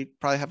probably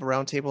have a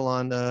roundtable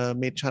on the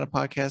Made in China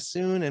podcast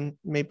soon, and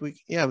maybe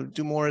we'll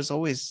do more as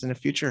always in the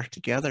future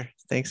together.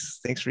 Thanks,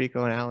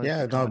 Rico and Alan.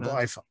 Yeah,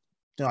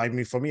 I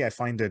mean, for me, I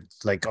find it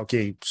like,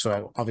 okay,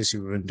 so obviously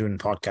we've been doing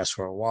podcasts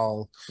for a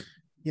while.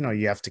 You know,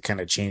 you have to kind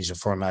of change the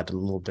format a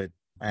little bit.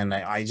 And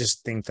I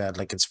just think that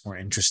like it's more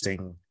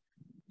interesting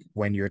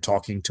when you're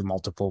talking to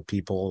multiple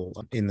people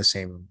in the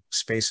same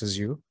space as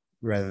you,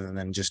 rather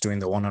than just doing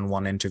the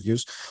one-on-one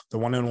interviews. The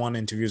one-on-one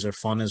interviews are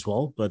fun as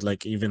well, but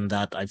like even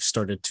that, I've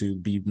started to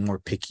be more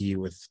picky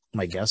with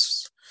my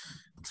guests.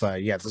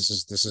 But yeah, this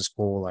is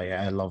cool.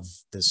 I love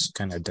this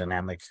kind of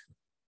dynamic.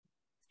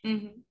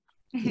 Mm-hmm.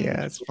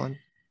 Yeah, it's fun.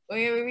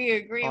 We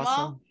agree. Awesome.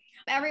 Well,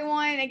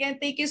 everyone, again,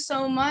 thank you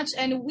so much.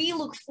 And we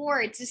look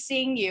forward to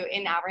seeing you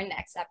in our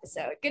next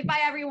episode.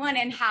 Goodbye, everyone,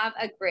 and have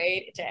a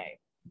great day.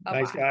 Bye-bye.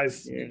 Thanks,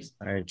 guys. Cheers.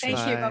 All right, thank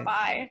you.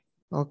 Bye-bye.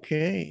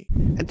 Okay.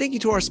 And thank you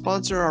to our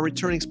sponsor, our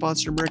returning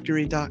sponsor,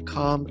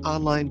 Mercury.com,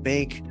 online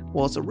bank.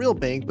 Well, it's a real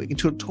bank, but you can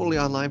do it totally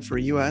online for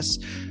US.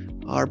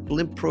 Our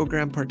Blimp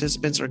program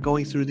participants are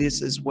going through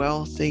this as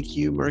well. Thank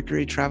you,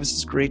 Mercury. Travis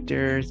is great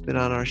there. He's been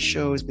on our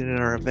show. He's been in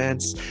our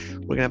events. We're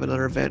going to have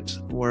another event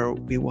where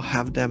we will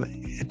have them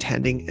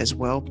attending as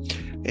well.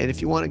 And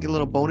if you want to get a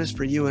little bonus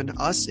for you and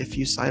us, if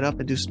you sign up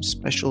and do some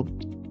special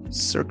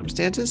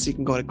circumstances, you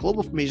can go to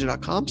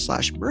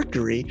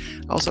globalfromasia.com/Mercury.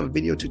 I also have a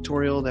video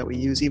tutorial that we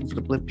use even for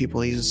the Blimp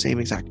people. I use the same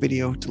exact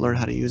video to learn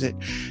how to use it.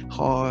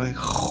 I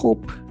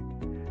hope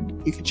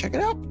you can check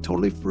it out.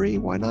 Totally free.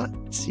 Why not?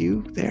 See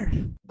you there.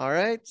 All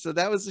right. So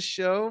that was the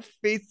show.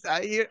 Faith,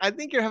 I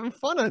think you're having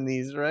fun on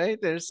these, right?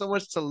 There's so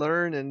much to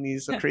learn and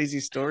these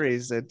crazy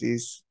stories that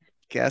these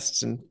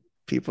guests and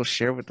people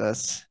share with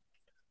us?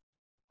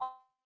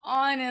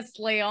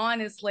 Honestly,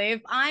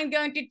 if I'm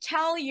going to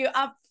tell you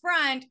up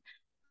front,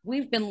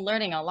 we've been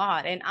learning a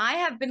lot, and I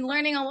have been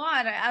learning a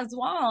lot as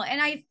well.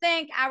 And I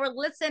think our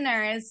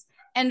listeners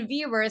and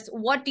viewers,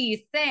 what do you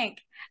think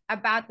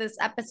about this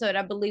episode?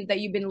 I believe that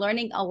you've been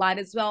learning a lot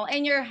as well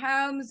in your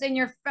homes, in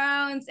your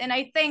phones. And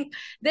I think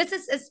this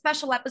is a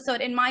special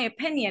episode, in my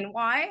opinion.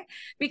 Why?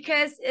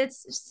 Because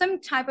it's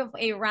some type of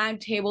a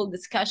roundtable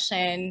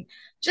discussion,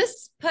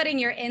 just putting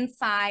your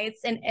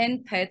insights and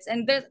inputs.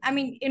 And there's, I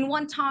mean, in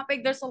one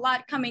topic, there's a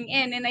lot coming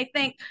in. And I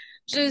think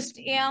just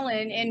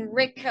Alan and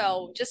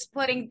Rico just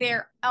putting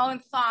their own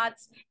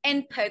thoughts,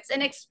 inputs,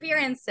 and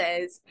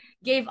experiences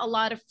gave a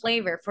lot of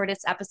flavor for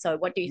this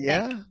episode. What do you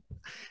think? Yeah.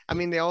 I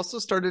mean, they also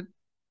started,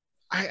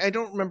 I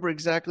don't remember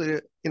exactly,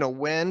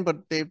 when,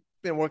 but they've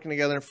been working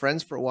together and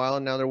friends for a while,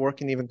 and now they're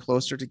working even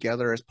closer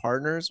together as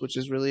partners, which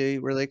is really,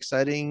 really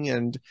exciting.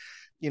 And,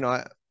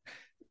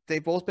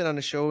 they've both been on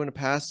the show in the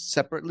past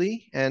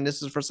separately, and this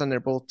is the first time they're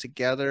both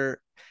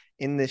together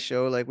in this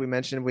show. Like we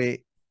mentioned,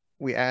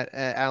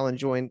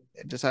 Alan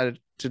decided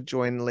to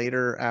join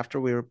later after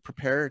we were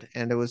prepared,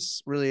 and it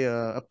was really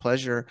a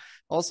pleasure.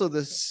 Also,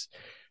 this,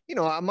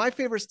 my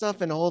favorite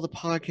stuff in all the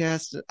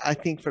podcasts, I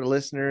think, for the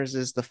listeners,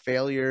 is the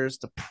failures,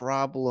 the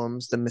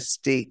problems, the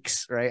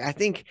mistakes, right? I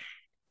think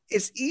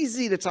it's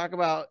easy to talk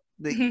about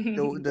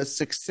the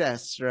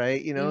success,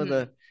 right?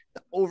 The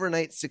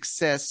overnight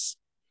success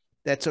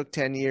that took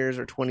 10 years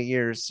or 20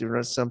 years,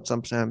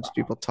 sometimes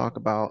people talk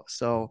about.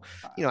 So,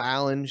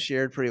 Alan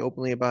shared pretty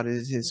openly about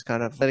his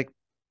kind of athletic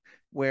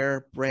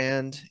wear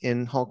brand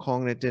in Hong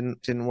Kong that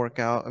didn't work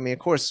out. I mean, of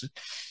course,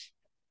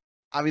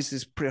 obviously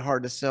it's pretty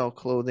hard to sell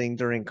clothing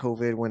during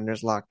COVID when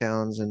there's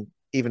lockdowns and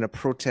even a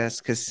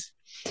protest because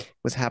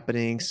was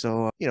happening.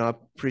 So, I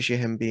appreciate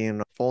him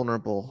being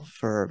vulnerable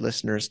for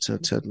listeners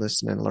to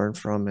listen and learn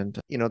from. And,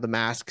 the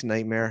mask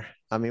nightmare.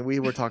 I mean, we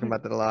were talking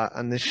about that a lot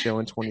on this show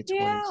in 2020.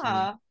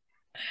 Yeah.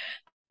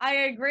 I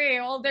agree.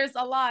 Well, there's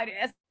a lot,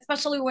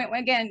 especially when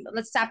again,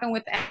 let's tap in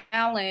with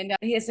Alan.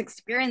 His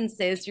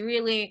experiences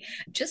really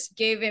just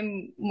gave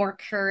him more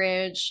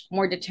courage,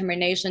 more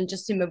determination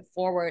just to move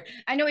forward.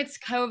 I know it's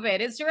COVID.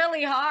 It's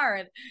really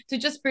hard to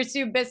just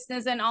pursue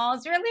business and all.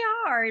 It's really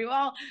hard.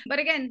 Well, but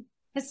again,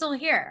 he's still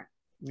here.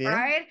 Yeah.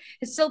 Right?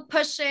 It's still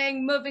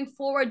pushing, moving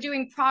forward,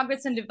 doing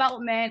progress and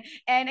development.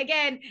 And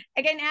again,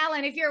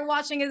 Alan, if you're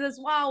watching this as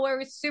well,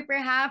 we're super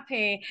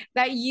happy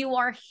that you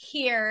are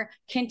here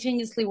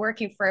continuously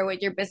working for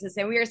with your business.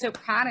 And we are so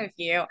proud of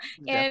you.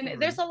 Definitely.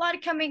 And there's a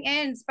lot coming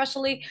in,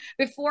 especially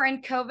before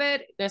in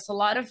COVID. There's a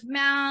lot of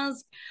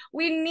masks.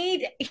 We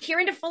need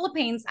here in the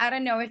Philippines, I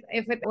don't know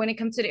if when it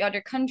comes to the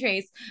other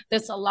countries,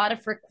 there's a lot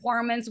of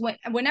requirements.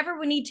 Whenever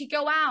we need to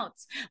go out,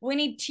 we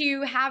need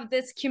to have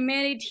this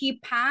community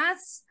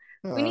pass.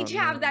 We need to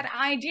have that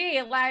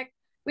ID. Like,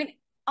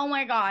 oh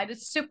my God,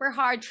 it's super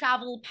hard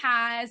travel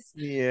pass.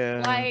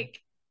 Yeah. Like,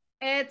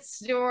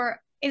 it's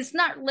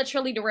not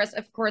literally the worst.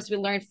 Of course, we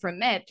learned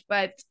from it,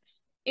 but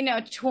the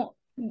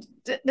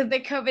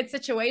COVID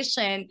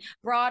situation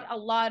brought a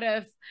lot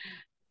of,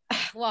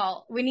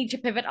 well, we need to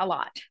pivot a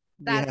lot.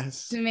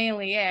 That's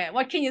mainly it.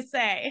 What can you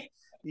say?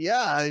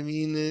 Yeah, I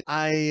mean,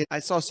 I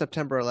saw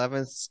September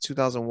 11th,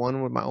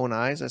 2001 with my own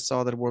eyes. I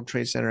saw the World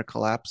Trade Center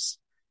collapse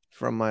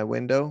from my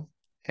window.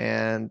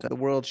 And the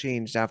world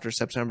changed after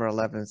September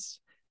 11th.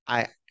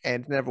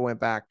 And never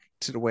went back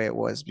to the way it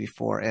was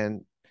before.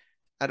 And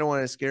I don't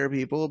want to scare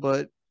people,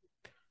 but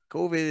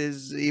COVID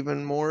is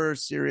even more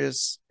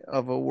serious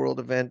of a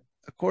world event.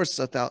 Of course,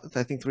 I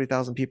think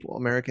 3,000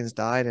 Americans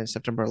died in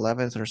September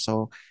 11th or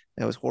so.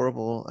 That was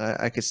horrible.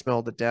 I could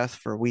smell the death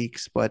for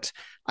weeks. But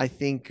I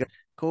think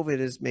COVID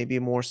is maybe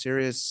more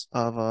serious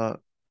of a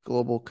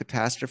global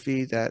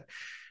catastrophe that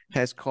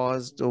has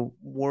caused the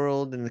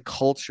world and the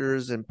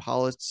cultures and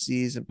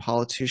policies and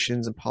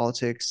politicians and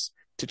politics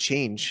to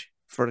change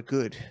for the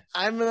good.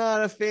 I'm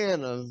not a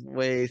fan of the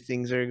way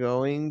things are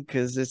going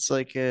because it's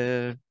like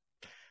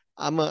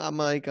I'm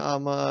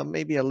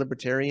maybe a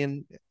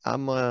libertarian.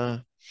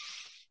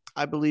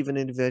 I believe in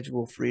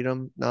individual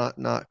freedom,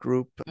 not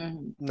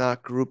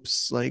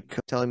groups like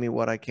telling me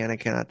what I can and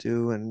cannot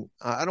do. And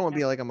I don't want to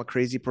be like I'm a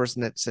crazy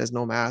person that says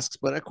no masks,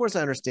 but of course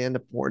I understand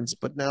the importance.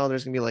 But now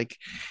there's gonna be like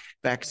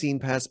vaccine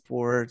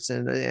passports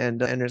and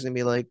there's gonna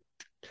be like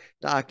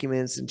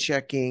documents and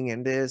checking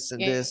and this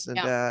and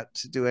that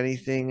to do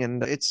anything.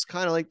 And it's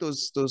kind of like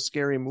those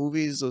scary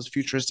movies, those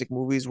futuristic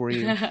movies where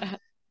you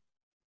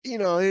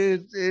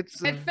it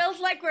feels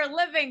like we're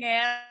living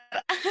it.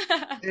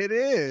 It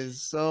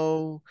is.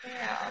 So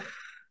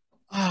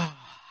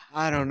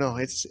I don't know.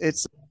 It's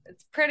a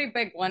pretty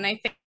big one. I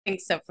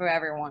think so for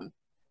everyone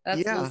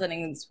that's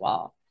listening as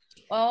well.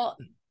 Well,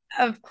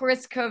 of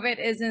course, COVID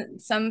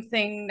isn't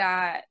something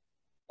that,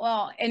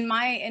 well, in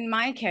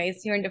my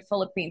case here in the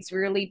Philippines,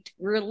 we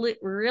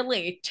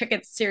really took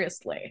it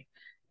seriously.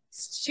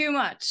 It's too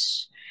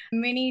much.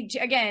 We need to,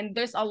 again,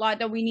 there's a lot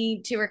that we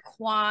need to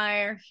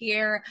require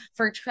here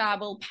for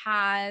travel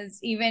pass.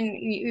 Even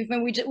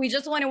we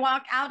just want to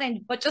walk out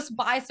and but just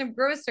buy some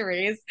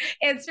groceries.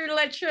 It's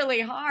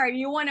literally hard.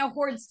 You want to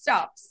hoard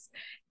stuffs.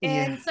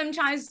 And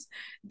sometimes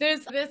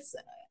there's this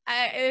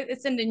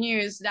it's in the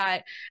news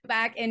that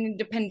back in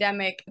the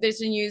pandemic,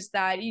 there's a news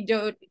that you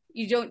don't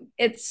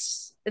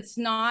it's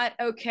not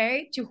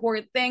okay to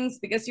hoard things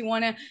because you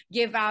want to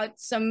give out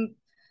some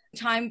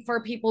time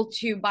for people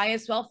to buy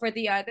as well for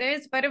the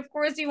others. But of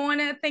course, you want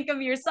to think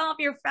of yourself,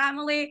 your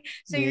family.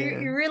 So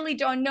you really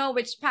don't know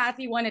which path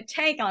you want to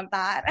take on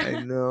that.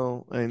 I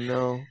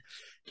know.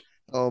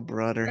 Oh,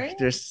 brother,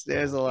 there's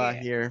a lot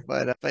here,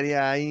 but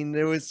yeah, I mean,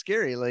 it was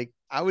scary. Like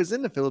I was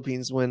in the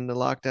Philippines when the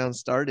lockdown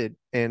started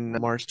in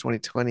March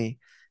 2020,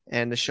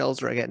 and the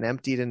shelves were getting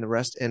emptied, and the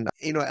rest. And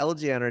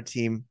LJ on our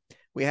team,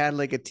 we had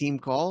like a team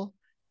call,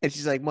 and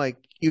she's like, "Mike,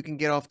 you can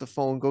get off the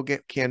phone, go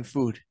get canned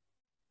food."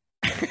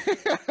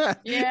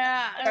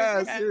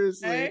 Yeah,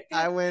 seriously.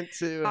 I went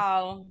to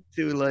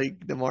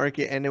like the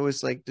market, and it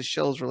was like the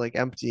shelves were like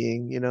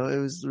emptying. It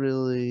was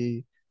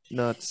really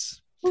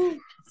nuts.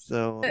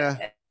 So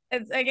yeah.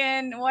 It's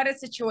again, what a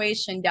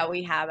situation that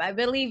we have. I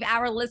believe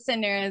our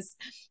listeners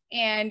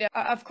and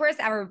of course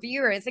our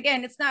viewers,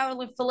 again, it's not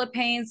only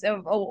Philippines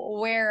of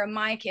where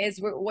Mike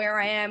is, where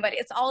I am, but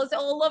it's also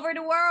all over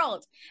the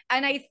world.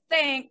 And I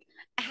think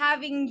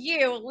having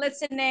you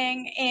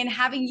listening and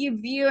having you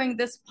viewing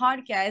this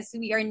podcast,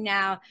 we are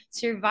now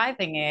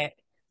surviving it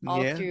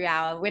all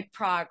throughout with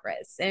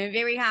progress. And I'm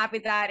very happy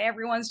that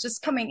everyone's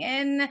just coming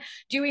in,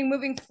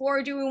 moving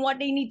forward, doing what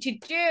they need to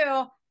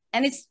do.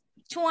 And it's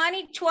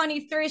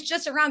 2023 is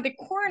just around the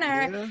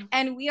corner,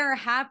 and we are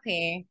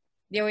happy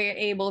that we are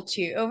able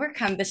to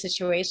overcome the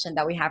situation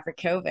that we have for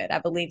COVID. I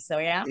believe so,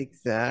 yeah?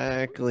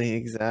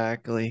 Exactly.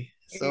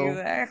 So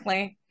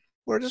exactly.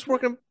 We're just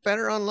working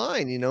better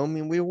online, I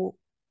mean,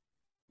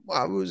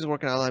 I was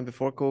working online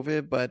before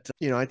COVID, but,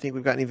 I think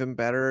we've gotten even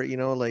better,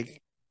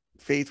 like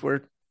Faith,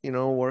 we're,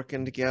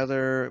 working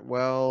together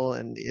well,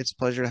 and it's a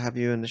pleasure to have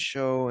you in the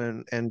show.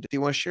 And do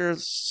you want to share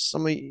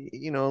some of, a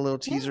little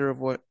teaser of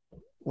what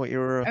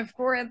you're of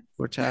course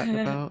we're chatting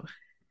about?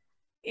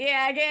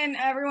 Yeah, again,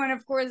 everyone,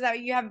 of course, that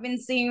you have been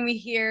seeing me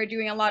here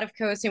doing a lot of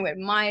coaching with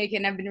Mike,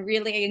 and I've been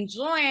really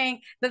enjoying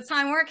the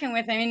time working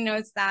with him. And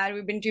notes that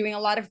we've been doing a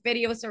lot of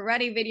videos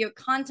already, video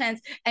content,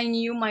 and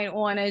you might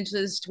want to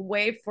just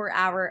wait for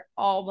our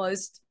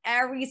almost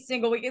every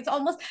single week. It's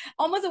almost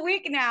a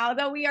week now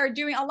that we are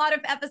doing a lot of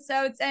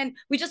episodes, and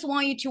we just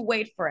want you to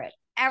wait for it.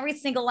 Every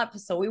single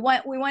episode, we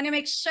want to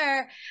make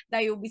sure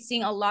that you'll be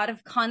seeing a lot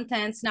of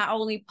contents, not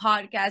only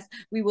podcasts.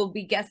 We will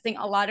be guesting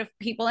a lot of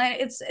people, and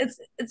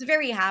it's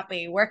very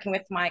happy working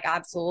with Mike,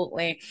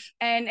 absolutely.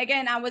 And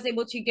again, I was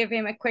able to give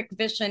him a quick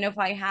vision of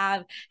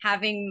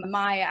having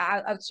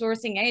my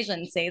outsourcing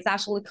agency. It's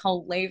actually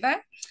called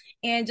Leva.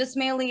 And just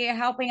mainly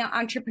helping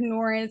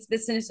entrepreneurs,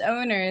 business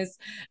owners,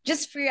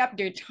 just free up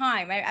their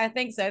time. I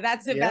think so.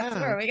 That's the best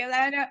word, because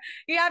I know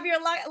you have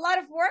a lot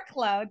of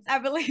workloads. I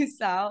believe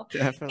so.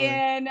 Definitely.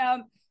 And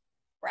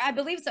I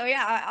believe so.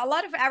 Yeah, a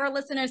lot of our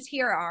listeners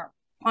here are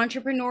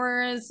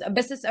entrepreneurs,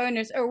 business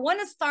owners, or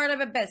want to start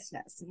up a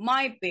business.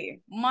 Might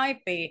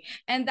be.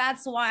 And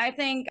that's why I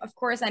think, of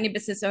course, any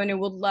business owner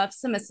would love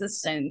some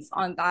assistance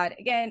on that.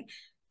 Again,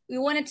 we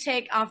want to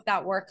take off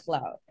that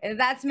workload.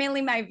 That's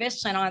mainly my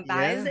vision on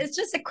that. Yeah. It's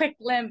just a quick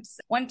glimpse.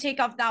 Want to take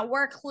off that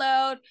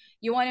workload.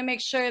 You want to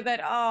make sure that,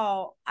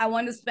 I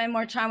want to spend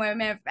more time with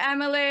my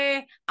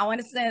family. I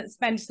want to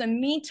spend some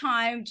me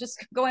time,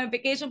 just go on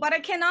vacation, but I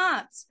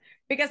cannot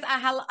because I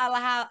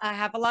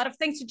have a lot of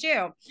things to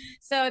do.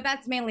 So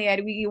that's mainly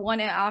it. We want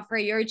to offer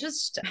you,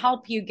 just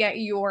help you get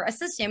your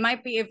assistant. It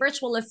might be a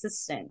virtual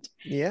assistant.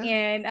 Yeah.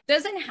 And it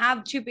doesn't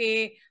have to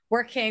be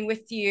working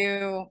with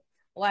you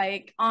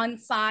like on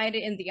site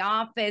in the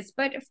office,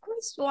 but of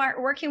course we are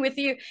working with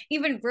you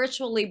even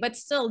virtually, but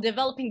still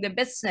developing the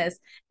business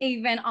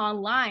even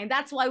online.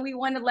 That's why we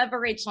want to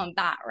leverage on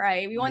that,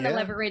 right? We want to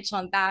leverage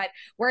on that,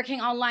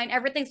 working online.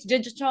 Everything's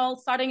digital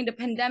starting in the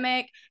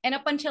pandemic, and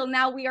up until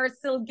now we are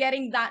still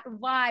getting that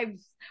vibe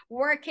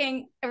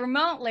working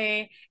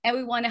remotely, and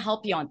we want to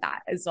help you on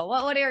that. So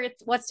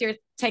what's your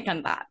take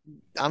on that?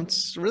 I'm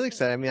really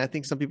excited. I mean, I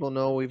think some people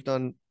know we've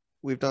done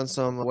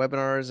some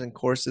webinars and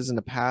courses in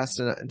the past,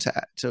 and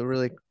to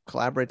really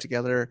collaborate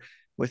together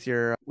with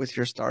your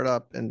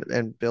startup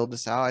and build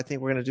this out. I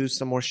think we're going to do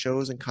some more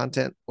shows and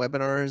content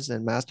webinars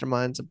and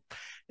masterminds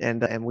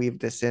and weave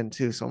this in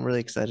too. So I'm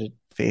really excited,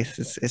 Faith.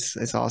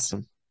 It's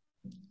awesome.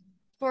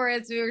 For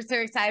us, we were so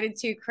excited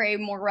to create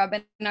more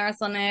webinars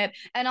on it,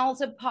 and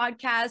also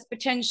podcasts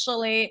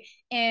potentially.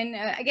 And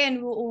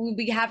again, we'll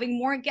be having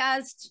more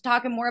guests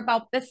talking more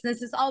about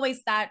business. It's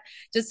always that,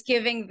 just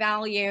giving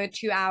value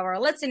to our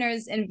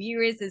listeners and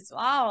viewers as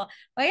well.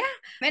 But yeah,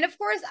 and of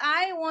course,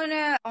 I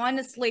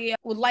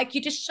would like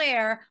you to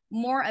share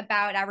more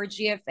about our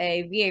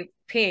GFA VIP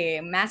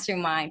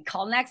Mastermind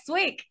call next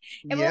week.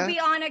 It will be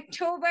on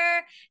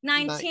October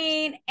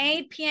 19,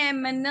 8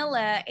 p.m.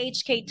 Manila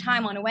HK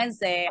time on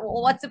Wednesday.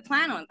 What's the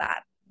plan on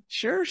that?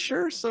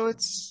 Sure. So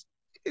it's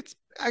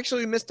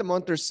actually missed a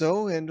month or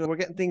so, and we're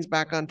getting things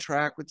back on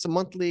track. It's a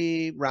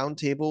monthly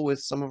roundtable with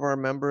some of our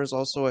members.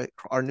 Also,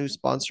 our new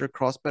sponsor,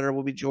 CrossBetter,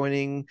 will be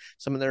joining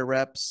some of their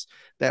reps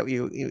that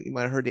you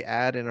might have heard the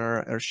ad in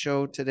our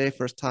show today,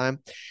 first time.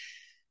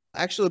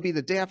 Actually, it'll be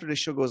the day after the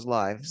show goes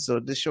live. So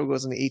this show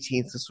goes on the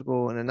 18th. This will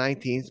go on the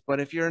 19th. But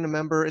if you're a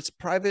member, it's a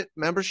private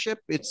membership.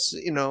 It's,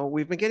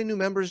 we've been getting new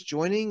members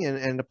joining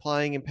and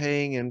applying and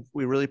paying, and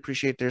we really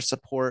appreciate their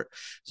support.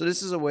 So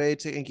this is a way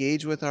to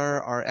engage with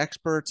our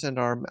experts and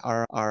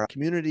our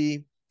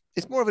community.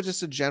 It's more of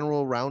just a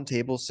general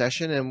roundtable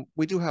session, and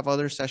we do have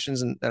other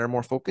sessions that are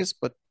more focused,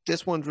 but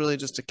this one's really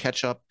just to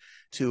catch up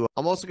to.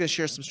 I'm also going to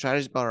share some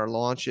strategies about our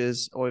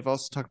launches. We've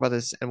also talked about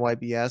this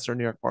NYBS or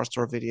New York Bar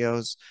Store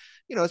videos.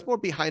 It's more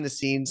behind the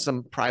scenes,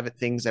 some private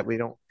things that we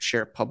don't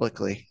share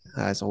publicly,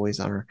 as always,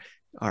 on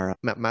our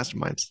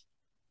masterminds.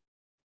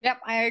 Yep,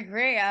 I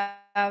agree.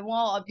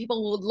 Well,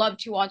 people would love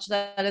to watch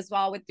that as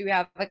well. We do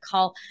have a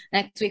call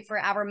next week for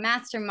our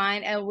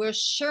mastermind, and we'll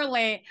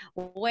surely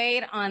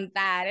wait on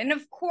that. And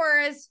of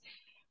course,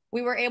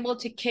 we were able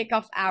to kick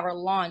off our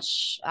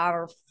launch,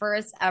 our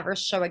first ever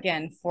show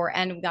again for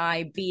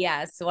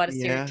NYBS. So what is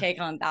your take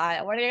on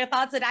that? What are your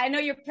thoughts? I know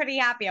you're pretty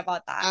happy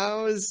about that.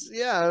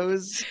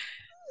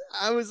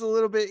 I was a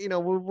little bit,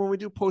 when we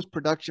do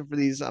post-production for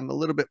these, I'm a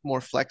little bit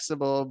more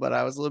flexible, but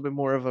I was a little bit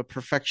more of a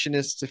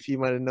perfectionist, if you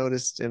might have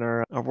noticed in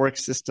our work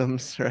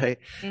systems, right?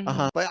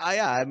 Mm-hmm. But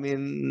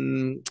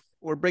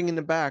we're bringing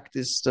it back.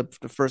 This is the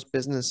first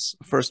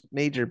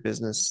major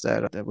business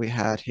that we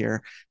had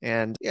here.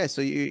 And yeah,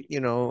 so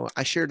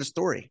I shared the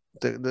story,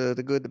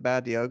 the good, the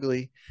bad, the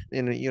ugly.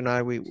 And you and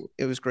I,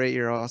 it was great.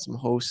 You're an awesome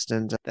host.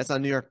 And that's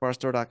on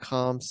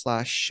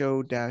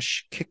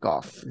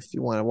newyorkbarstore.com/show-kickoff if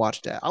you want to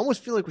watch that. I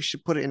almost feel like we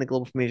should put it in a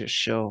Global from Asia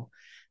show.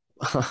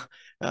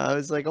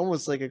 It's like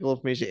almost like a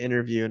Global from Asia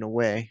interview in a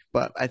way,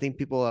 but I think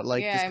people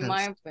like this kind of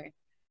stuff.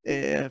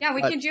 Yeah,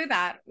 we can do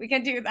that.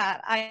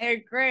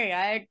 I agree.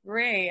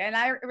 And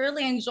I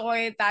really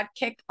enjoyed that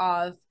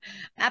kickoff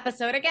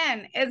episode.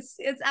 Again, it's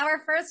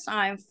our first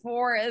time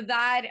for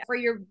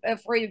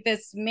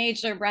this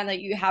major brand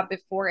that you have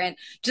before, and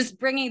just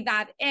bringing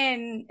that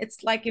in,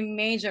 it's like a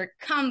major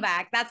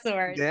comeback. That's the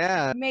word.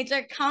 Yeah.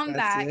 Major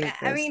comeback.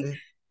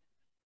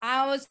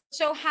 I was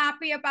so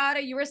happy about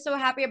it. You were so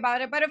happy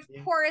about it. But of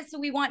course,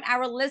 we want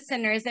our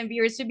listeners and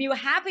viewers to be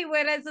happy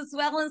with us as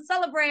well and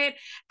celebrate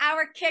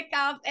our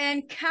kickoff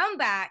and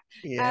comeback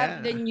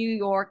of the New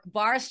York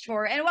Bar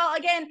Store. And well,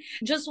 again,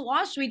 just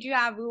watch. We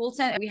have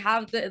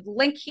the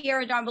link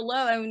here down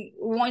below, and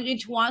we want you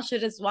to watch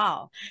it as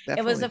well.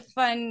 Definitely. It was a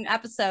fun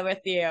episode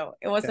with you.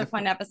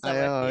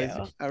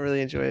 I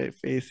really enjoyed it,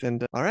 Faith.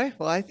 And all right.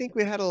 Well, I think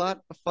we had a lot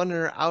of fun in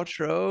our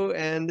outro,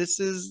 and this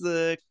is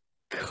the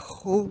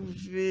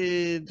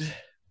COVID,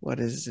 what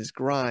is this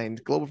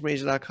grind?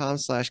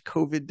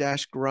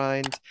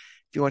 globalfromasia.com/COVID-grind.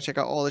 If you want to check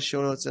out all the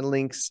show notes and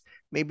links,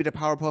 maybe the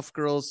Powerpuff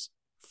Girls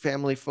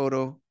family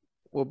photo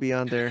will be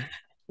on there.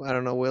 I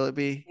don't know. Will it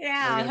be?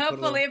 Yeah,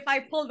 hopefully if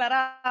I pull that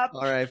up.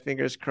 All right,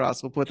 fingers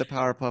crossed. We'll put the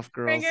Powerpuff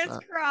Girls. Fingers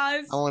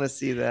crossed. I want to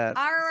see that.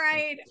 All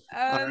right.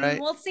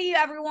 We'll see you,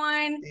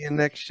 everyone. See you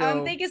next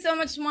show. Thank you so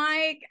much,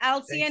 Mike.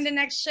 I'll see you in the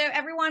next show.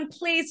 Everyone,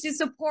 please do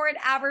support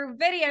our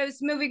videos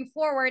moving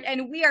forward.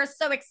 And we are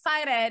so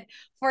excited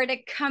for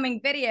the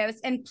coming videos.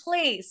 And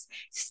please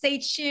stay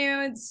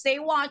tuned, stay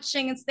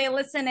watching, and stay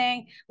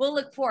listening. We'll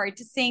look forward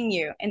to seeing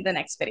you in the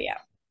next video.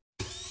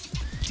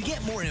 To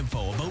get more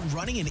info about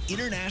running an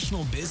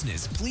international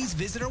business, please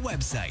visit our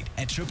website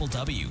at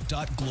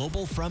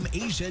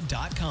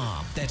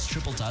www.globalfromasia.com. That's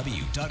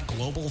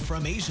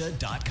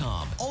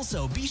www.globalfromasia.com.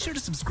 Also, be sure to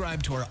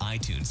subscribe to our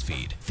iTunes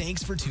feed.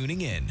 Thanks for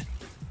tuning in.